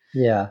like,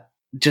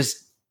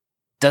 just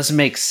doesn't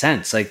make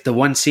sense. Like the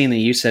one scene that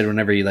you said,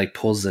 whenever he like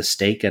pulls the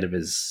steak out of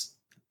his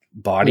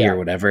body or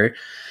whatever,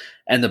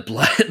 and the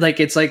blood, like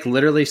it's like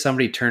literally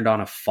somebody turned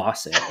on a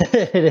faucet.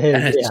 It is,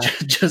 and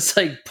it's just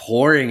like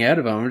pouring out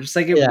of him. I'm just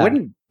like, it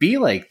wouldn't be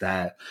like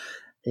that.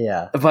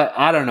 Yeah. But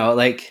I don't know.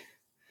 Like,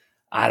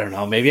 I don't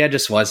know. Maybe I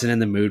just wasn't in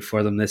the mood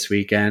for them this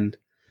weekend.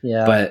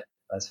 Yeah. But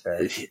that's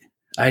fair.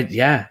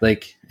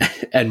 Like,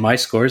 and my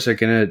scores are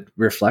going to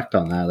reflect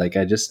on that. Like,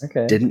 I just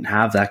didn't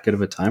have that good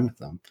of a time with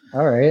them.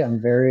 All right.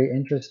 I'm very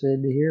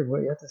interested to hear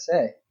what you have to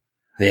say.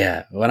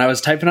 Yeah. When I was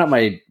typing up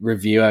my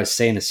review, I was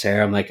saying to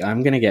Sarah, I'm like,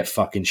 I'm going to get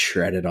fucking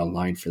shredded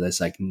online for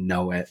this. I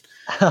know it.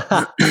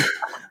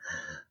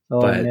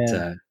 All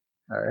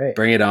right.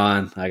 Bring it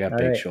on. I got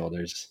big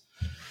shoulders.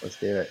 Let's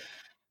do it.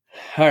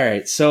 All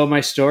right. So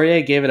my story,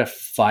 I gave it a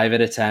 5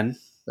 out of 10.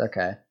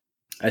 Okay.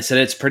 I said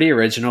it's pretty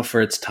original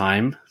for its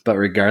time, but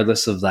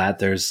regardless of that,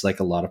 there's like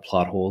a lot of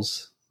plot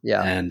holes.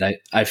 Yeah. And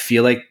I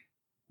feel like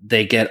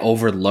they get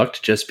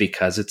overlooked just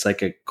because it's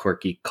like a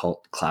quirky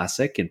cult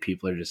classic and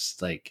people are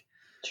just like,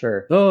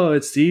 sure. Oh,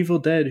 it's the Evil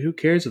Dead. Who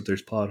cares if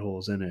there's plot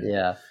holes in it?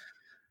 Yeah.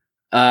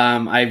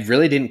 I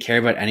really didn't care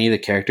about any of the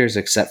characters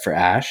except for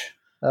Ash.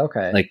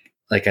 Okay.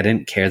 Like I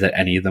didn't care that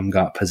any of them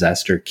got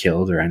possessed or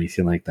killed or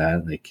anything like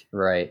that. Like,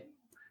 right.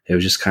 It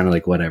was just kind of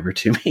like whatever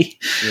to me.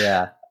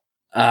 Yeah.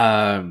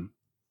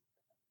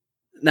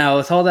 Now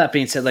with all that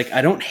being said, like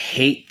I don't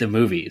hate the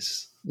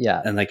movies.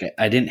 Yeah. And like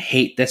I didn't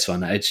hate this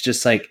one. It's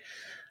just like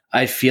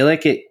I feel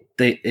like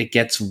it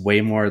gets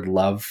way more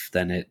love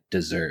than it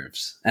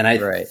deserves. And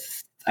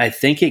I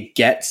think it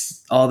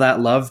gets all that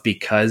love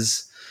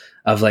because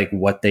of like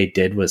what they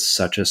did was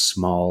such a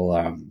small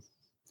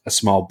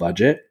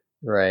budget.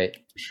 Right.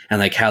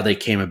 And like how they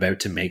came about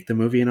to make the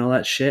movie and all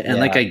that shit. And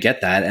like I get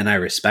that and I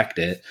respect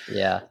it.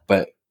 Yeah.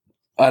 But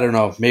I don't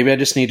know. Maybe I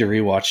just need to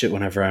rewatch it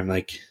whenever I'm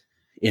like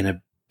in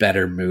a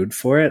better mood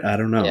for it. I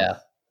don't know. Yeah.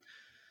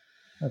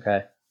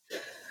 Okay.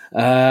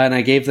 And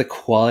I gave the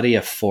quality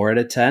a 4 out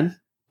of 10.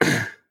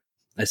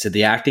 I said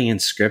the acting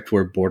and script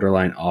were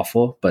borderline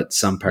awful, but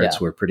some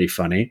parts were pretty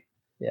funny.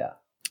 Yeah.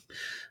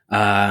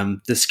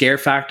 The scare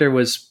factor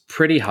was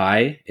pretty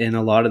high in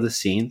a lot of the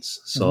scenes,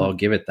 so I'll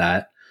give it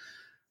that.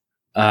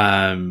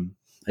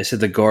 I said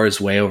the gore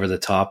is way over the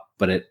top,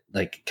 but it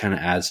like kind of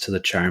adds to the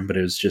charm, but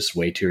it was just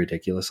way too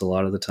ridiculous a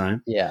lot of the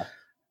time. Yeah.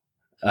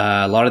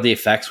 A lot of the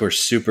effects were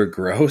super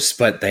gross,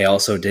 but they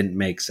also didn't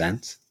make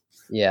sense.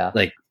 Yeah.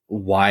 Like,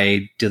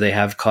 why do they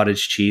have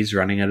cottage cheese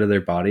running out of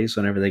their bodies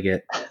whenever they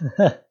get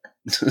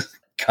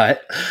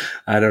cut?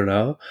 I don't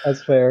know.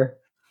 That's fair.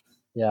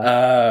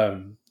 Yeah.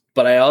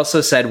 But I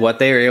also said what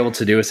they were able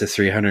to do with a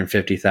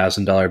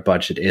 $350,000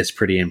 budget is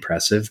pretty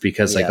impressive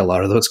because like a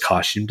lot of those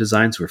costume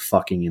designs were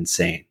fucking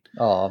insane.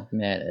 Oh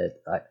man,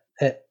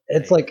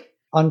 it's like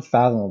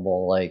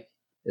unfathomable. Like,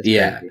 it's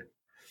crazy.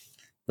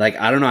 Like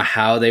I don't know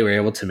how they were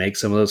able to make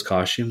some of those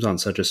costumes on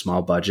such a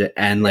small budget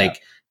and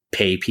like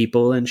pay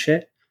people and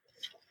shit.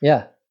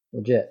 Yeah,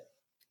 legit.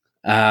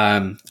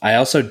 I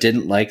also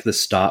didn't like the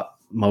stop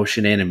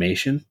motion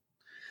animation.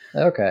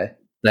 Okay.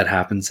 That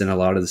happens in a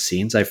lot of the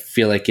scenes. I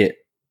feel like it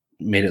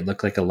made it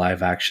look like a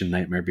live action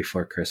Nightmare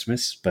Before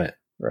Christmas, but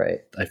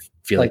Right. I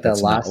feel Like like that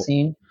that's not. last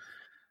scene.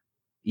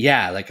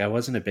 Yeah, like I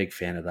wasn't a big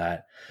fan of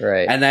that.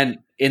 Right. And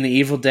then in the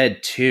Evil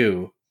Dead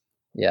 2,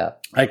 Yeah.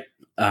 like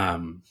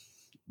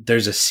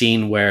there's a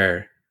scene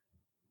where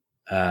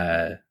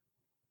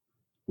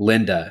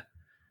Linda,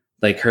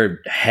 like her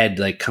head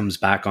like comes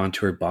back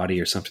onto her body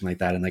or something like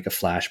that in like a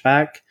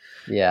flashback.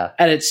 Yeah.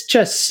 And it's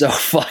just so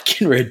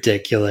fucking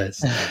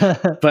ridiculous.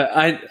 But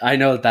I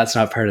know that's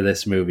not part of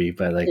this movie,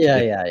 but like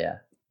yeah.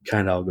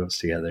 kind of all goes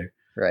together.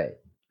 Right.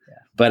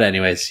 But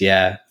anyways,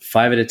 yeah,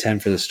 5 out of 10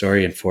 for the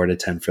story and 4 out of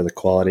 10 for the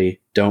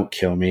quality. Don't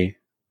kill me.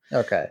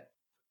 Okay.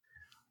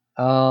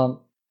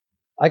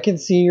 I can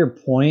see your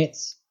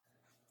points,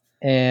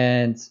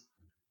 and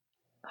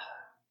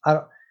I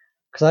don't,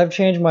 because I've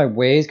changed my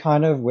ways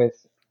kind of with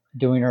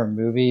doing our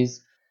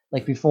movies.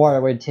 Like before, I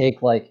would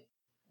take like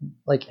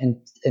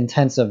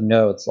intensive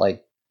notes,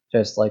 like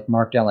just like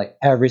mark down like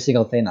every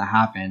single thing that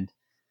happened.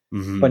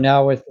 Mm-hmm. But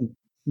now with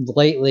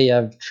lately,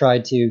 I've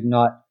tried to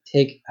not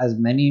take as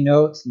many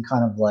notes and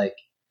kind of like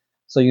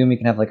so you and me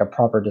can have like a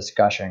proper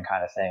discussion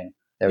kind of thing.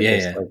 That would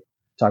just like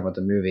talk about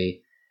the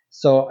movie.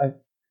 So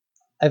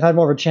I've had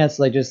more of a chance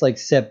to like just like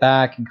sit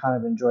back and kind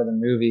of enjoy the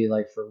movie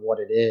like for what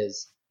it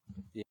is.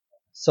 Yeah.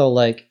 So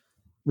like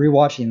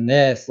rewatching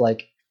this,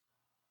 like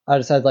I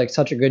just had like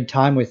such a good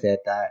time with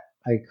it that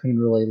I couldn't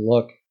really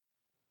look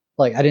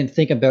like I didn't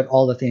think about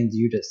all the things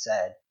you just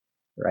said.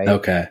 Right.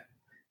 Okay.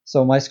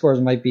 So my scores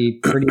might be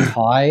pretty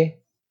high.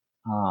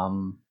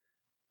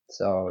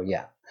 So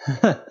yeah.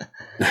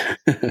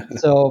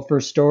 So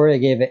for story, I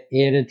gave it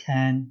 8 out of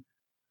 10.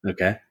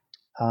 Okay.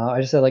 I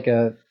just had like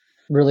a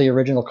really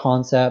original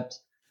concept.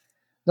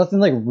 Nothing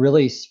like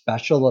really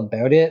special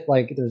about it.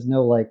 Like there's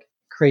no like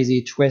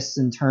crazy twists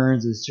and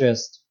turns. It's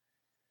just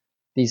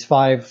these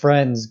 5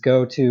 friends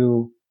go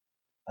to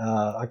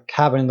a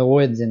cabin in the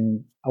woods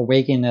and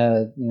awaken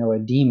a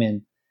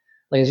demon.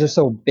 Like it's just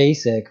so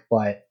basic,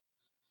 but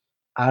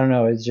I don't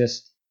know.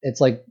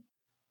 It's like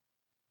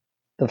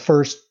the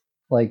first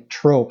like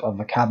trope of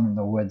a cabin in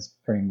the woods,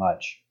 pretty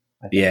much.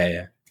 I think.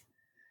 Yeah.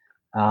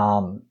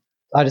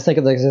 I just think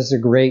of like this is a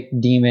great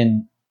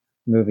demon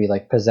movie,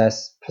 like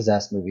possessed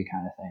movie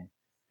kind of thing.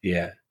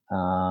 Yeah.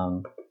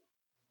 I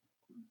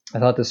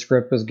thought the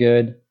script was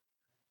good.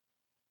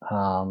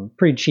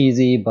 Pretty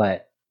cheesy,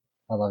 but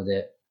I loved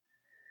it.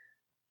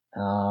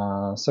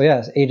 So yeah,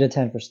 it's 8 out of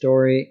 10 for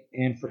story,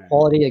 and for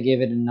quality, I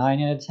gave it a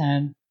 9 out of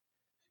 10.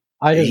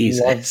 I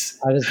just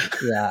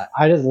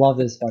love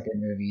this fucking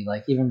movie.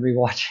 Like even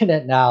rewatching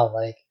it now,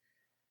 like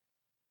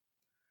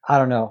I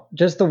don't know,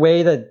 just the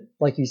way that,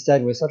 like you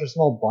said, with such a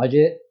small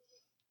budget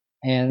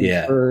and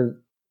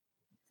for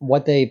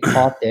what they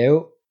popped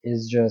out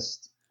is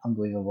just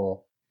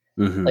unbelievable.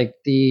 Mm-hmm. Like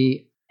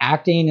the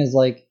acting is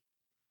like,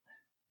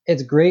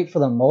 it's great for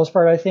the most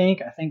part. I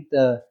think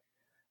the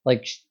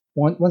like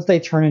once they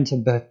turn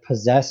into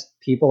possessed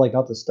people, like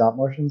not the stop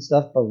motion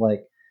stuff, but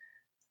like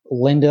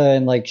Linda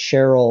and like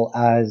Cheryl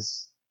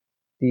as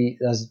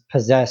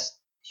possessed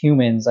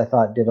humans, I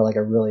thought did like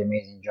a really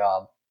amazing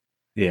job.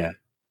 Yeah.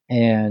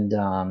 And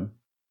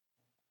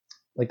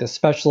like the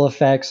special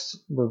effects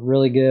were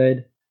really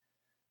good.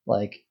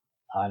 Like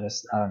I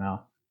don't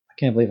know. I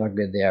can't believe how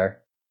good they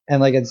are.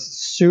 And like it's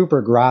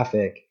super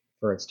graphic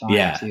for its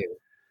time too.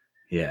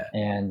 Yeah.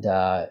 And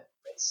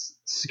it's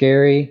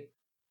scary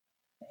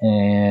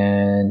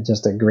and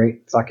just a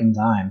great fucking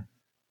time.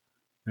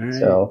 Right.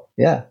 So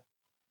yeah.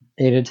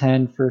 8 out of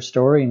 10 for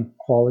story and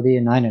quality,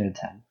 and 9 out of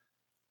 10.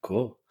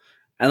 Cool.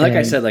 And like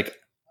I said, like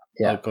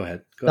yeah. Oh, go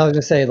ahead. I was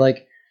gonna say,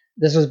 like,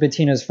 this was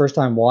Bettina's first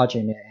time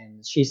watching it,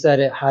 and she said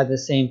it had the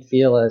same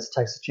feel as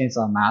Texas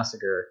Chainsaw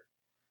Massacre.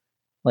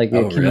 Like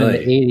it came in the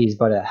 80s,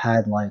 but it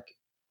had like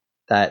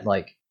that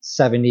like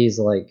 70s,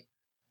 like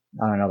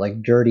I don't know,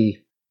 like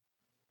dirty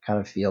kind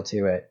of feel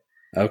to it.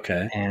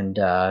 Okay. And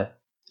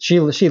she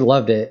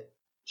loved it.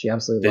 She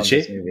absolutely loved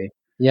this movie.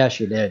 Yeah,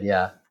 she did.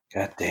 Yeah.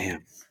 God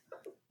damn.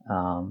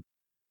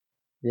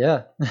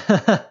 Yeah.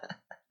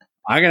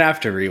 I'm gonna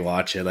have to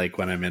rewatch it like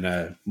when I'm in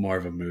a more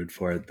of a mood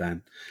for it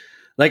then.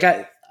 Like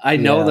I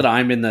know that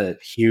I'm in the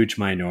huge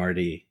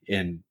minority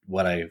in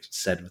what I've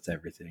said with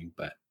everything,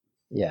 but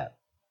yeah.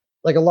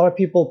 Like a lot of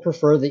people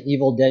prefer the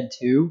Evil Dead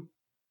 2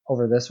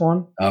 over this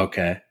one.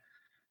 Okay.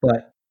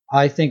 But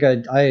I think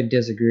I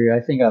disagree.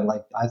 I think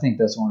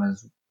this one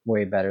is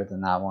way better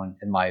than that one,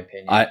 in my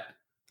opinion.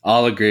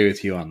 I'll agree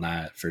with you on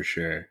that for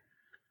sure.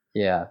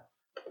 Yeah.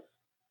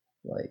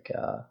 Like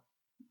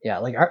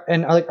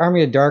like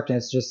Army of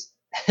Darkness just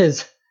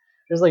is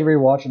just like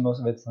rewatching most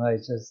of it tonight.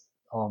 It's just,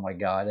 oh my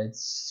god,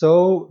 it's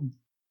so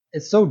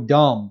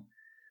dumb,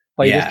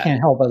 but you just can't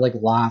help but like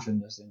laugh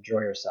and just enjoy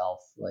yourself.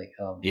 Like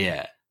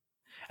yeah.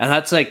 And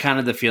that's like kind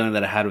of the feeling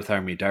that I had with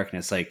Army of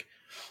Darkness. Like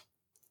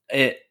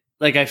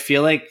I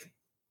feel like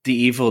the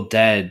Evil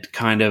Dead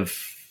kind of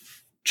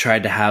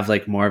tried to have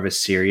like more of a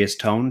serious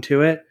tone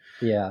to it.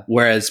 Yeah.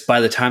 Whereas by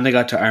the time they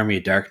got to Army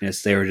of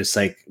Darkness, they were just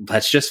like,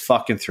 let's just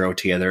fucking throw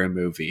together a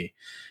movie.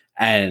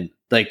 And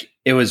like,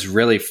 it was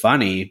really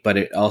funny, but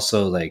it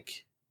also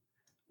like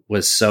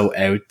was so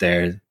out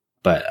there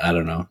but I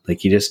don't know.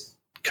 Like, you just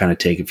kind of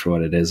take it for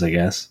what it is, I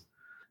guess.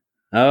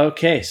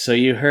 Okay, so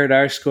you heard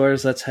our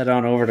scores. Let's head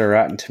on over to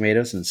Rotten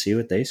Tomatoes and see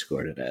what they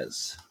scored it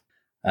as.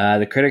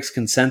 The critics'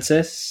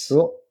 consensus: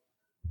 Cool.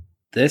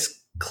 This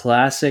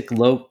classic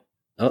low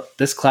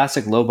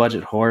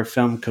budget horror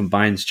film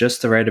combines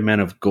just the right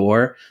amount of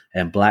gore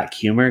and black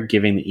humor,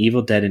 giving The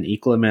Evil Dead an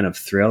equal amount of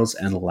thrills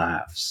and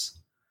laughs.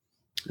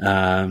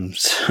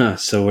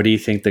 So what do you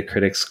think the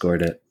critics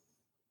scored it?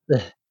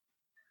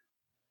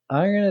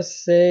 I'm gonna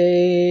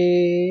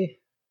say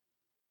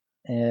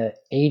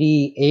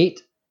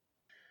 88.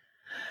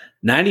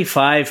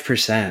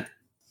 95%.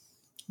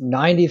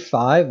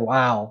 95.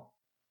 Wow,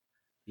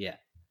 Yeah.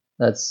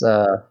 that's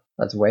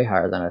way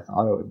higher than I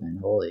thought it would have been.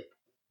 Holy.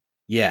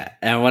 Yeah,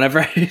 and whenever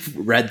I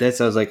read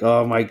this, I was like,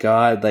 "Oh my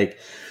god!" Like,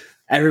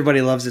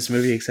 everybody loves this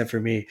movie except for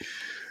me.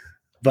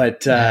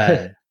 But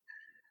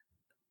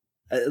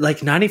like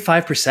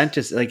 95%,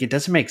 just like, it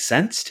doesn't make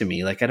sense to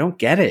me. Like, I don't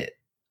get it.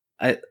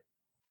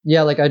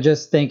 Yeah, like I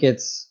just think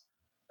it's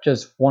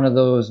just one of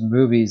those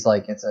movies.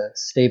 Like it's a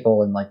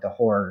staple in like the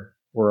horror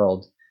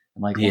world,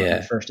 and like one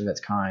of the first of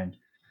its kind.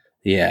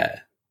 Yeah,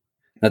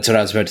 that's what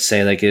I was about to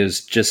say. Like, it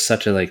was just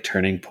such a like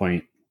turning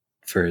point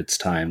for its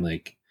time.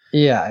 Like,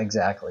 yeah,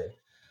 exactly.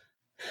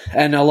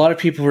 And a lot of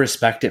people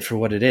respect it for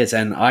what it is,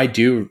 and I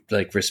do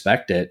like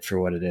respect it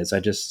for what it is.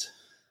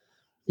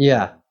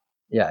 Yeah,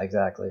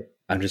 exactly.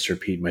 I'm just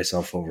repeating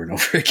myself over and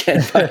over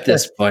again at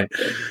this point.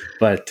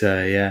 But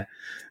yeah,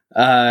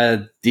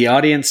 the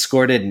audience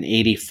scored it an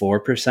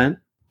 84%,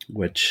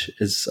 which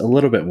is a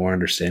little bit more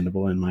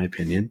understandable in my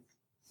opinion.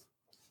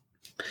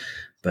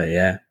 But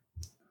yeah,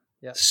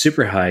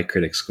 super high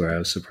critic score. I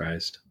was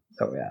surprised.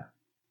 Oh yeah.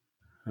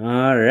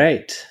 All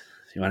right,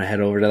 you want to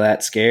head over to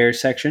that scare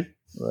section?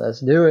 Let's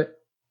do it.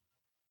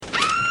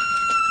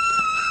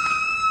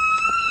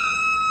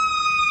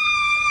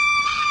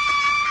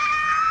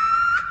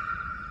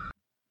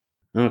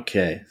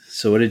 Okay,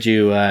 so what did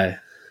you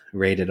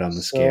rate it on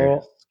the scare?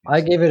 I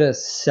gave it a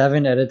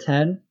 7 out of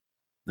 10.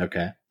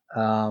 Okay.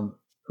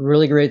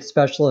 Really great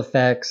special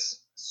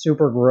effects,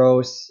 super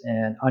gross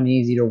and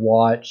uneasy to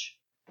watch.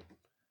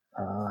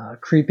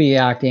 Creepy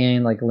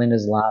acting, like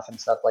Linda's laugh and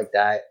stuff like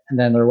that. And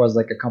then there was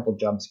like a couple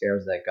jump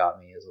scares that got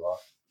me as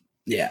well.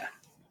 Yeah,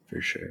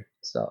 for sure.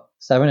 So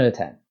 7 out of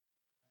 10.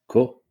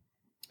 Cool.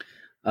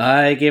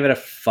 I gave it a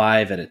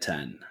 5 out of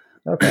 10.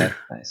 Okay,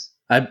 nice.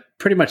 I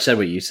pretty much said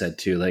what you said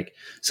too. Like,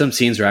 some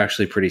scenes are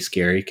actually pretty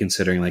scary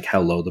considering like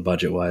how low the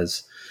budget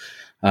was.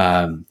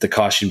 The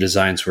costume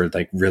designs were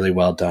like really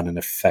well done and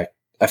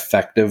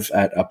effective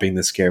at upping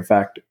the scare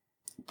factor.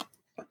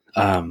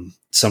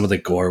 Some of the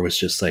gore was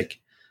just like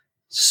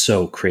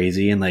so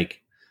crazy, and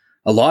like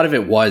a lot of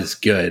it was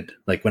good.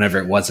 Like, whenever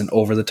it wasn't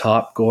over the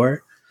top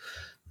gore,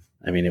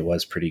 I mean, it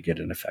was pretty good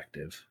and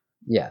effective.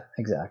 Yeah,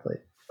 exactly.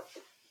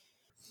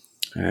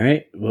 All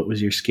right. What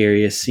was your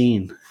scariest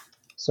scene?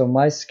 So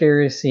my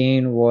scariest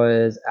scene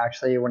was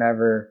actually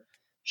whenever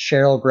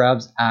Cheryl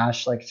grabs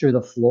Ash like through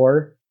the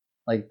floor.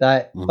 Like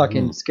that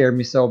fucking scared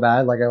me so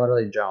bad. Like I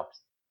literally jumped.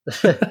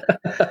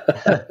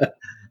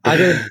 I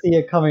didn't see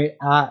it coming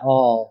at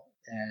all.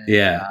 And,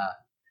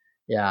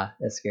 yeah,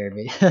 it scared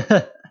me.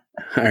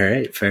 All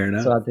right, fair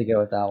enough. So I have to go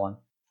with that one.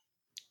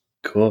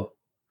 Cool.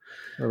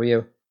 What were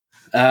you?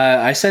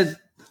 I said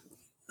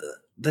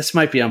this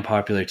might be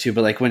unpopular too,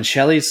 but like when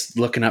Shelly's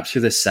looking up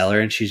through the cellar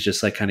and she's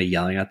just like kind of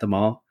yelling at them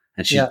all,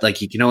 and she's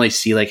like, you can only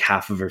see like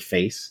half of her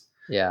face.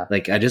 Yeah.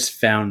 Like, I just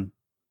found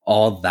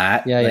all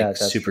that like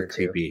super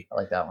creepy. I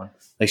like that one.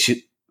 Like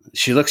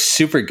she looks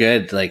super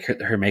good. Like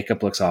her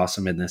makeup looks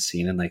awesome in this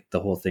scene, and like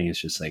the whole thing is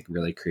just like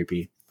really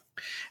creepy.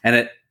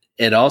 And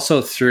it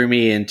also threw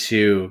me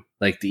into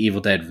like the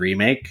Evil Dead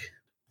remake.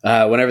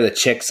 Whenever the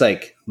chick's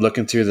like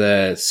looking through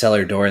the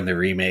cellar door in the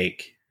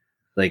remake,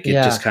 like it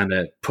just kind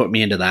of put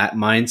me into that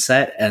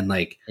mindset, and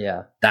like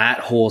that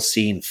whole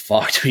scene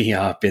fucked me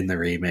up in the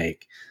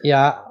remake.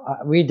 Yeah,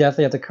 we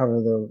definitely have to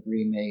cover the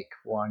remake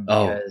one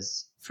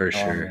because for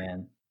sure,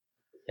 man.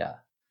 Yeah,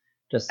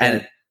 just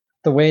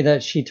the way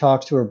that she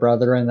talks to her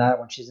brother in that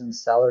when she's in the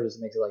cellar just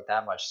makes it like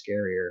that much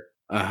scarier.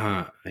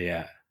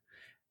 Yeah.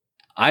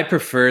 I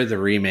prefer the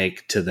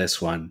remake to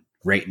this one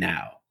right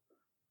now.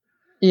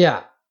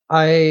 Yeah,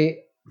 I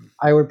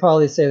would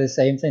probably say the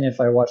same thing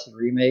if I watched the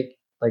remake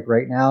like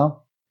right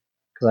now,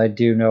 because I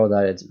do know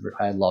that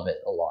I love it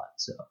a lot.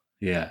 So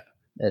yeah,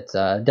 it's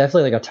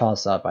definitely like a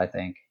toss up, I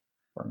think,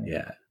 for me.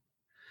 Yeah,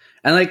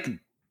 and like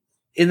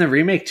in the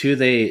remake too,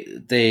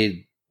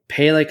 they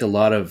pay like a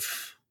lot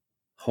of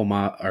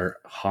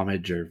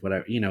homage or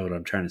whatever, you know what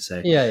I'm trying to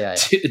say. Yeah.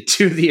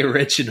 To the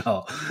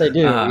original. They do,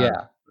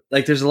 yeah.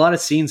 Like there's a lot of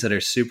scenes that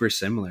are super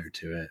similar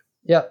to it.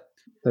 Yep,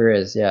 there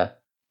is, yeah.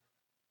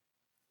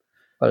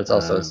 But it's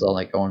also its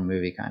like own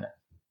movie kind of.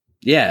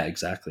 Yeah,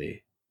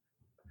 exactly.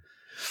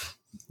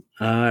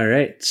 All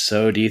right.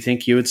 So do you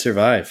think you would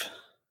survive?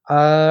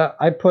 No,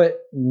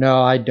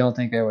 I don't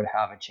think I would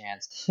have a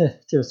chance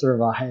to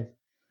survive.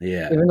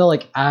 Yeah. Even though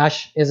like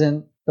Ash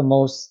isn't the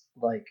most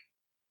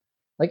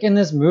like in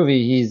this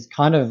movie, he's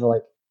kind of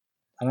like,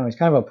 I don't know, he's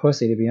kind of a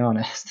pussy, to be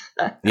honest.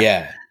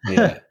 Yeah.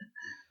 Yeah.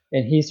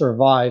 And he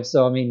survived,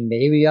 so I mean,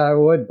 maybe I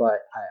would, but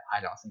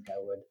I don't think I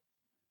would.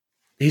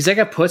 He's like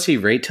a pussy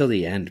right till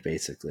the end,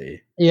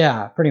 basically.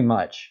 Yeah, pretty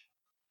much.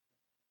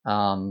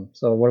 So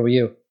what about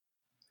you?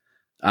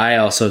 I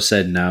also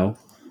said no.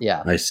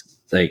 Yeah.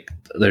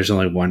 There's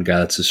only one guy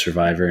that's a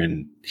survivor,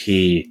 and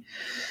he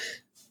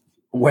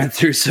went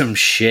through some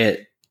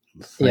shit.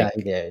 Yeah,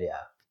 he did. Yeah.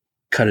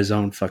 Cut his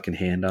own fucking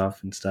hand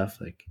off and stuff.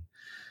 Like,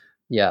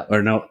 yeah.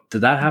 Or no,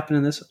 did that happen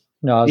in this?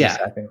 No, it was the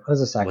second. It was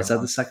the second. Was that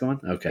one. the second one?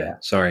 Okay, Yeah.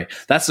 Sorry.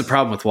 That's the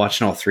problem with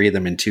watching all three of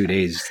them in 2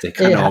 days. They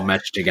kind of all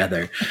mesh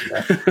together.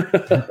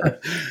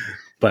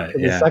 But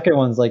the second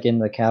one's like in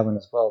the cabin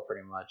as well,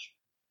 pretty much.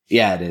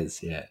 Yeah, it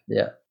is. Yeah.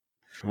 Yeah.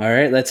 All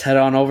right, let's head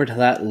on over to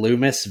that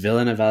Loomis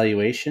villain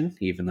evaluation,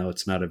 even though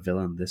it's not a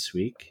villain this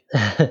week.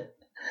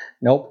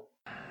 Nope.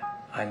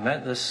 I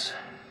met this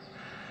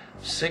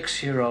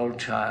 6-year-old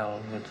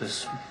child with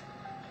this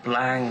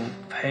blank,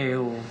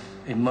 pale,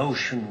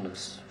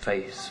 emotionless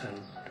face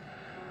and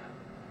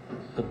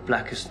the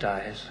blackest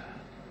eyes,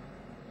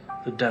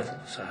 the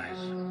devil's eyes.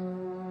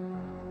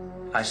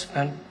 I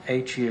spent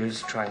 8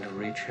 years trying to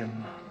reach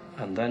him,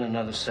 and then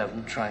another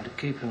 7 trying to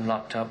keep him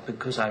locked up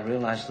because I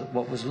realized that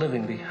what was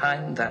living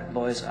behind that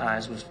boy's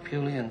eyes was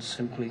purely and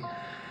simply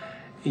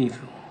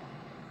evil.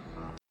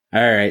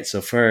 All right, so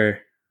for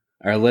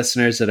our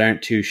listeners that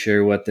aren't too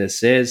sure what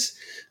this is,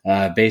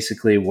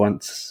 basically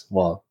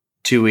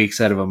 2 weeks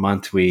out of a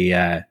month, we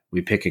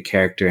pick a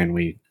character and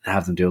we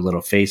have them do a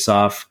little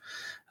face-off.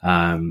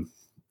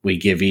 We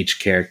give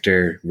each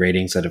character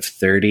ratings out of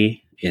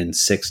 30 in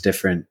 6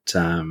 different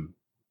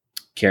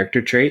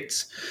character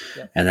traits,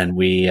 and then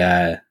we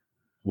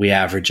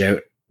average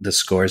out the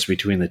scores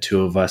between the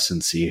two of us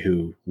and see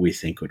who we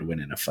think would win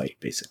in a fight,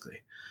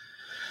 basically.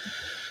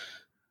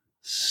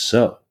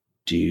 So,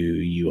 do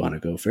you want to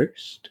go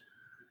first?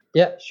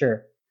 Yeah,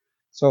 sure.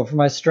 So for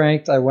my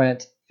strength, I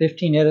went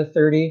 15 out of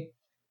 30.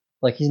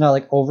 Like, he's not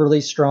like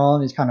overly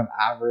strong. He's kind of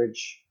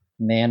average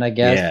man, I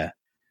guess.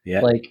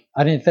 Yeah. Like,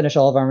 I didn't finish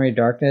all of Army of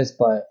Darkness,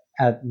 but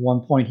at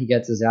one point he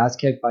gets his ass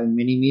kicked by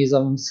mini-me's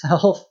of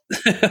himself.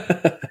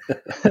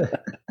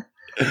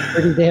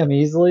 Pretty damn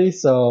easily.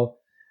 So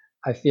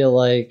I feel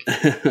like,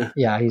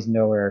 yeah, he's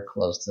nowhere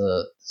close to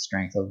the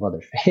strength of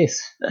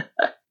Leatherface.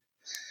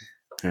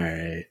 All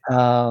right.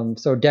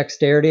 So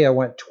dexterity, I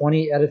went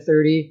 20 out of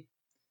 30.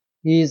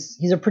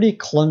 He's a pretty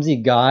clumsy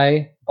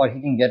guy, but he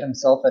can get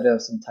himself out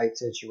of some tight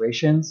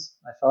situations,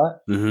 I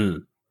thought. Mm-hmm.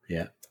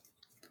 Yeah.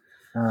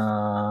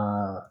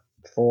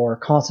 For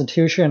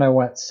Constitution, I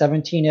went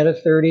 17 out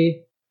of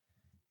 30.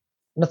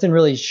 Nothing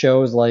really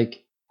shows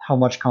like how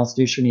much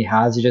Constitution he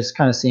has. He just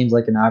kind of seems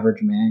like an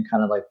average man,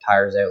 kind of like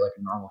tires out like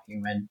a normal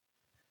human.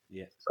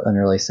 Yeah. So I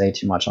didn't really say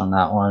too much on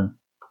that one.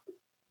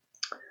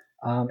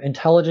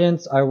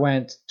 Intelligence, I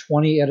went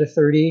 20 out of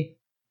 30.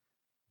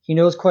 He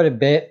knows quite a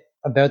bit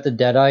about the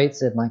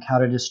Deadites and like how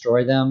to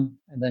destroy them,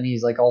 and then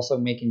he's like also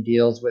making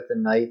deals with the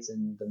knights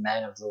and the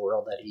men of the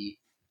world that he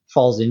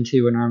falls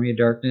into in Army of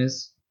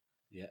Darkness.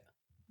 Yeah.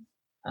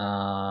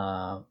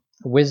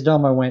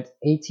 Wisdom, I went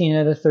 18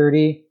 out of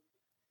 30.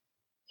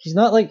 He's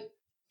not like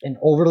an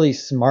overly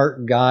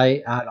smart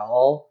guy at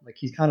all. Like,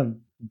 he's kind of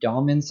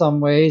dumb in some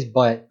ways,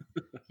 but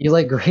he's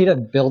like great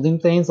at building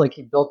things. Like,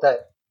 he built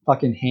that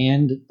fucking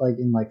hand like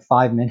in like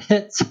 5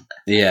 minutes.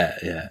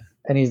 Yeah.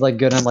 And he's like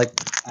good on like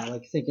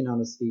thinking on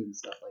his feet and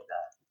stuff like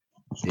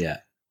that. Yeah.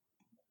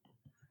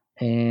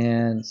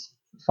 And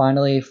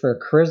finally, for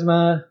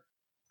charisma,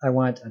 I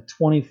went a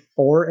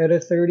 24 out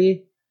of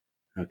 30.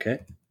 Okay.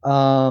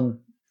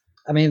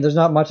 I mean, there's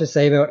not much to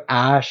say about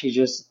Ash. He's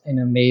just an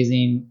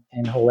amazing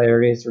and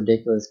hilarious,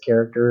 ridiculous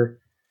character.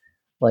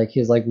 Like,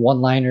 his like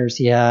one-liners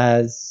he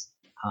has,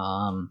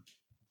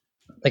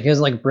 like, he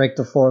doesn't like break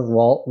the fourth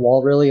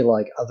wall really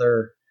like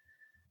other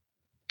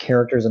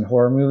characters in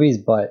horror movies,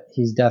 but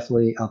he's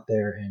definitely up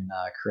there in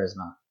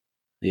charisma.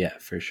 Yeah,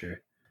 for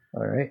sure.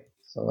 All right,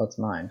 so that's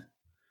mine.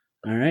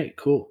 All right,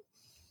 cool.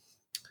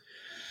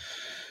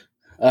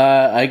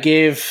 I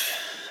gave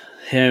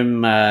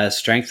him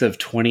strength of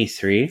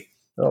 23.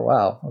 Oh,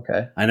 wow.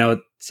 Okay. I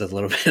know it's a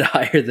little bit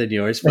higher than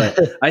yours, but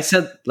I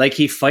said like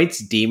he fights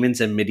demons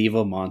and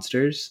medieval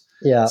monsters.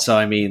 Yeah. So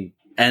I mean,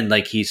 and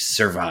like he's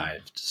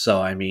survived.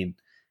 So I mean,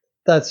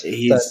 that's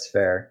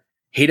fair.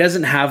 He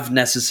doesn't have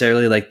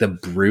necessarily like the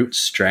brute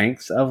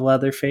strength of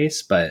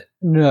Leatherface, but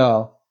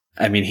no.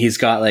 I mean, he's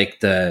got like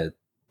the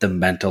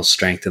mental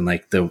strength and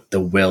like the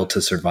will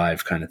to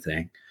survive kind of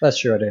thing. That's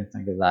true. I didn't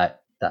think of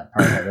that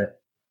part of it.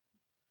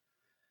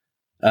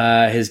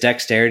 His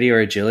dexterity or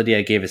agility,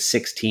 I gave a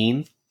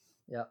 16.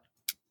 Yeah.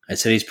 I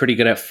said he's pretty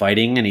good at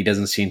fighting and he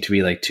doesn't seem to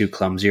be like too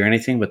clumsy or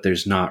anything, but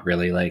there's not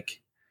really like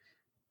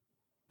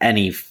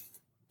any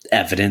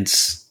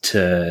evidence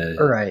to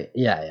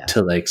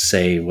to like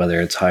say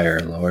whether it's higher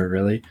or lower,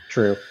 really.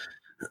 True.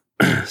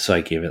 So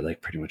I gave it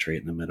like pretty much right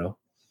in the middle.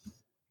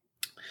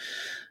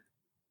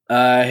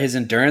 His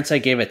endurance, I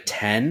gave a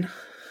 10.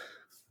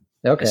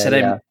 Okay. I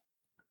said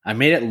I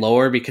made it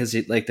lower because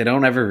they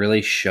don't ever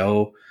really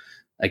show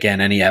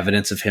again, any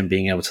evidence of him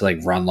being able to like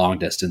run long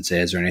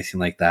distances or anything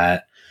like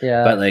that.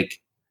 Yeah. But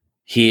like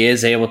he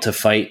is able to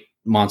fight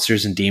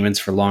monsters and demons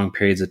for long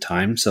periods of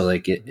time. So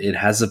like it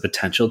has the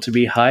potential to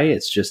be high.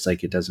 It's just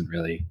like it doesn't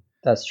really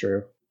That's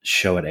true.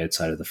 show it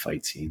outside of the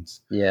fight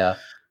scenes. Yeah.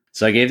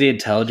 So I gave the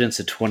intelligence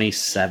a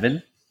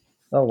 27.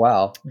 Oh,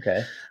 wow.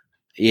 Okay.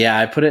 Yeah,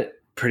 I put it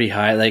pretty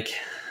high. Like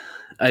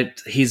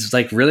he's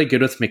like really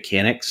good with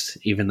mechanics,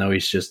 even though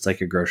he's just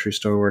like a grocery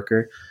store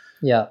worker.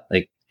 Yeah.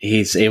 Like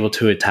he's able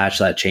to attach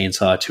that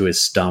chainsaw to his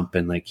stump,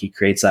 and like he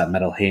creates that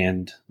metal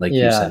hand, like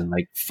you said, in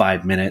like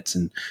 5 minutes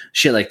and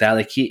shit like that.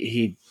 Like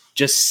he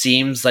just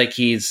seems like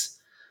he's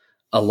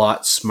a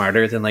lot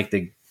smarter than like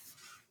the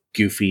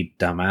goofy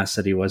dumbass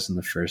that he was in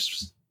the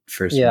first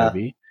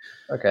movie.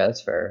 Okay,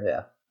 that's fair.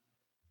 Yeah.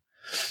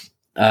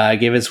 I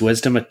gave his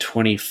wisdom a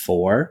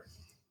 24.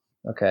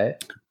 Okay.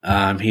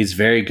 He's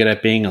very good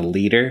at being a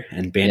leader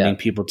and banding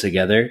people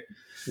together.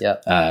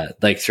 Yeah.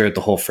 Like throughout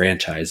the whole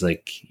franchise,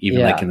 like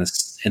even like in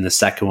the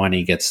second one,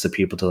 he gets the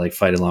people to like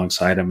fight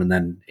alongside him, and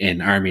then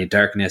in Army of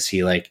Darkness,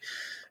 he like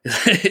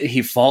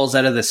he falls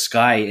out of the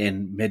sky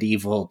in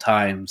medieval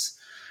times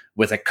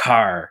with a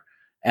car,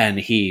 and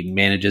he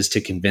manages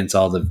to convince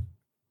all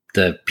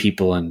the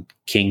people and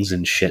kings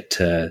and shit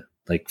to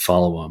like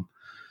follow him.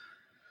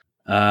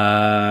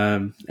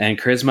 And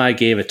charisma, I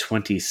gave a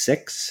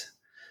 26.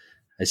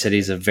 I said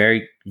he's a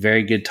very,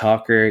 very good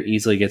talker,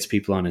 easily gets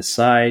people on his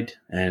side,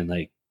 and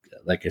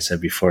like I said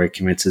before, he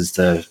convinces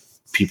the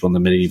people in the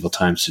medieval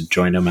times to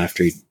join him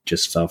after he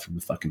just fell from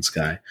the fucking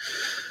sky.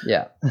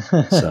 Yeah.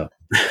 So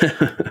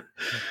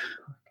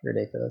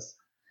ridiculous.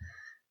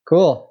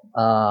 Cool.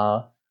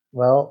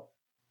 Well,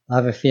 I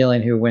have a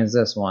feeling who wins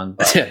this one.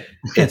 But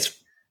it's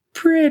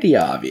pretty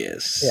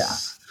obvious.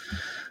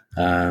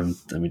 Yeah.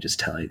 Let me just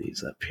tally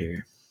these up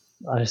here.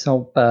 I just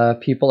hope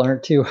people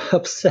aren't too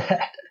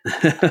upset.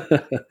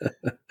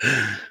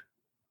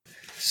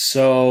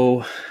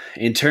 So,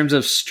 in terms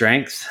of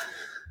strength,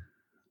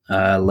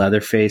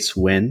 Leatherface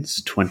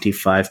wins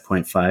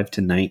 25.5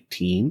 to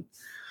 19.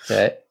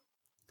 Okay.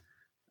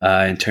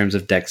 In terms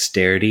of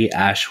dexterity,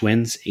 Ash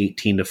wins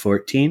 18 to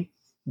 14.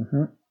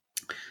 Mm-hmm.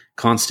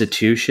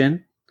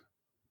 Constitution,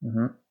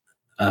 Mm-hmm.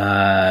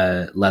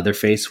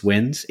 Leatherface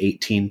wins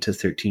 18 to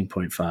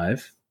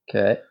 13.5.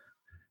 Okay.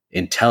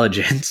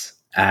 Intelligence,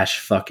 Ash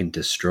fucking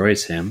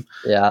destroys him.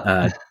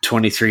 Yeah.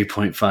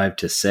 23.5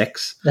 to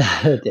 6.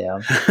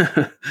 Damn.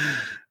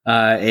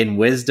 In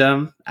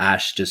wisdom,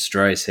 Ash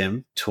destroys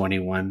him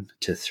 21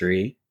 to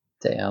 3.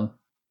 Damn.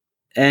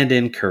 And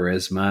in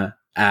charisma,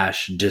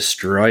 Ash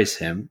destroys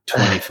him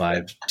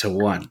 25 to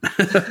 1.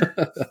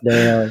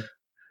 Damn.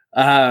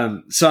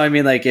 So I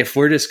mean, like, if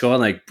we're just going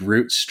like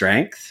brute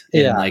strength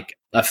in like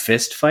a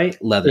fist fight,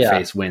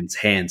 Leatherface wins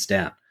hands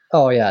down.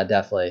 Oh yeah,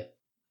 definitely.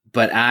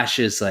 But Ash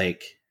is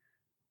like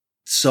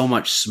so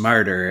much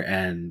smarter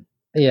and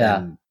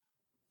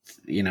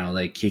you know,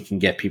 like he can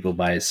get people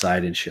by his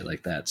side and shit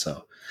like that.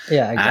 So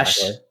yeah,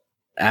 exactly.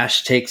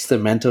 Ash takes the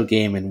mental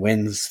game and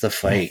wins the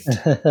fight.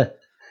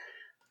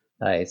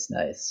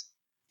 Nice.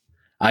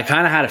 I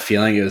kind of had a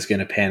feeling it was going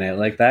to pan out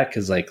like that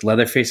because like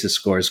Leatherface's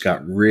scores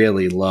got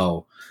really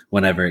low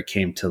whenever it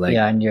came to like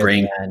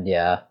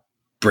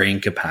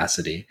brain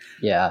capacity.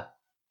 Yeah.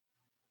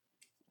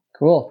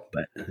 Cool.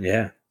 But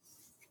yeah.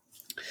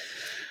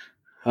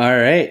 All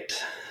right.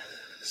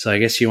 So I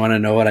guess you want to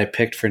know what I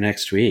picked for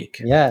next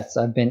week. Yes,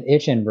 I've been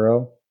itching,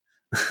 bro.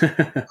 All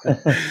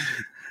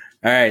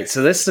right.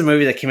 So this is a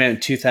movie that came out in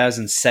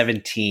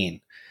 2017.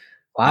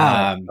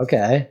 Wow.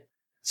 Okay.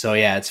 So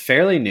yeah, it's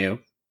fairly new.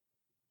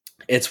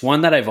 It's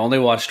one that I've only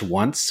watched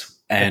once,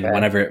 and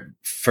whenever it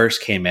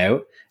first came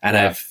out, and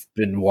I've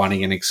been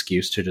wanting an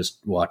excuse to just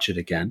watch it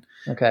again.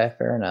 Okay,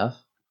 fair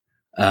enough.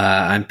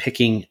 I'm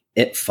picking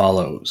It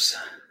Follows.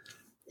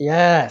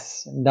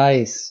 Yes,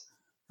 nice.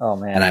 Oh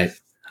man, and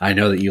I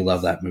know that you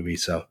love that movie,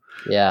 so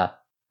yeah,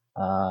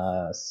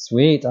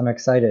 sweet. I'm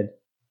excited.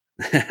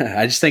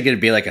 I just think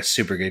it'd be like a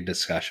super good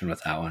discussion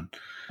with that one.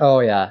 Oh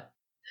yeah,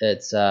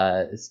 it's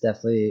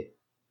definitely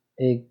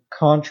a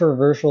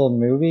controversial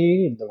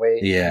movie the way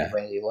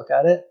you look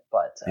at it,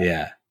 but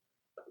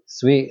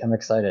sweet. I'm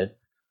excited.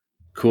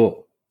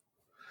 Cool.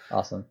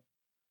 Awesome.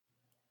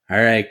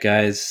 All right,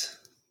 guys,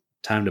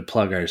 time to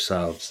plug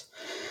ourselves.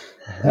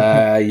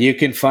 You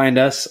can find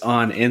us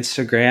on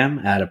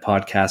Instagram at A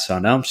Podcast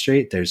on Elm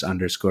Street. There's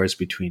underscores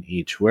between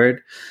each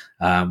word.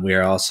 We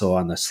are also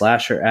on the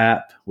Slasher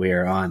app. We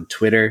are on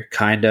Twitter,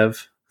 kind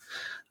of.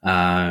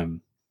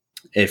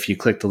 If you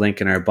click the link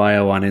in our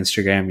bio on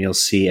Instagram, you'll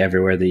see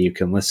everywhere that you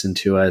can listen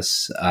to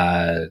us.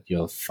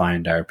 You'll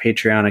find our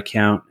Patreon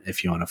account.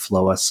 If you want to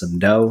flow us some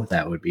dough,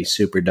 that would be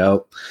super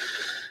dope.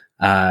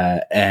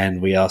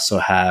 And we also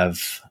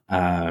have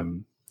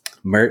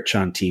merch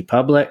on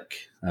TeePublic.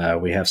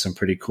 We have some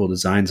pretty cool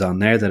designs on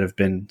there that have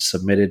been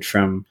submitted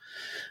from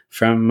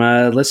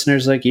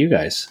listeners like you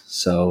guys.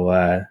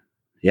 So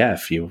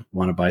if you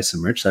want to buy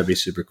some merch, that'd be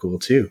super cool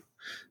too.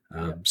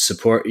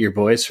 Support your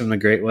boys from the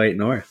Great White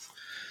North.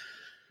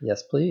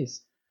 Yes,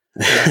 please.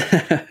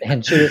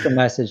 And shoot us a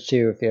message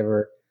too if you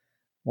ever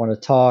want to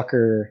talk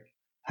or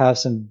have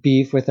some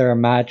beef with our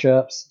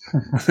matchups.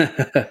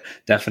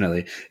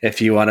 Definitely.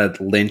 If you want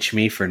to lynch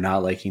me for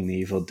not liking The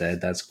Evil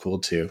Dead, that's cool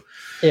too.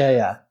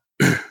 Yeah.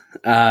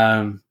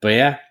 But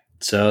yeah,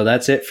 so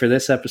that's it for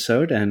this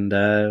episode, and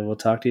we'll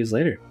talk to you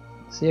later.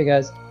 See you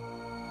guys.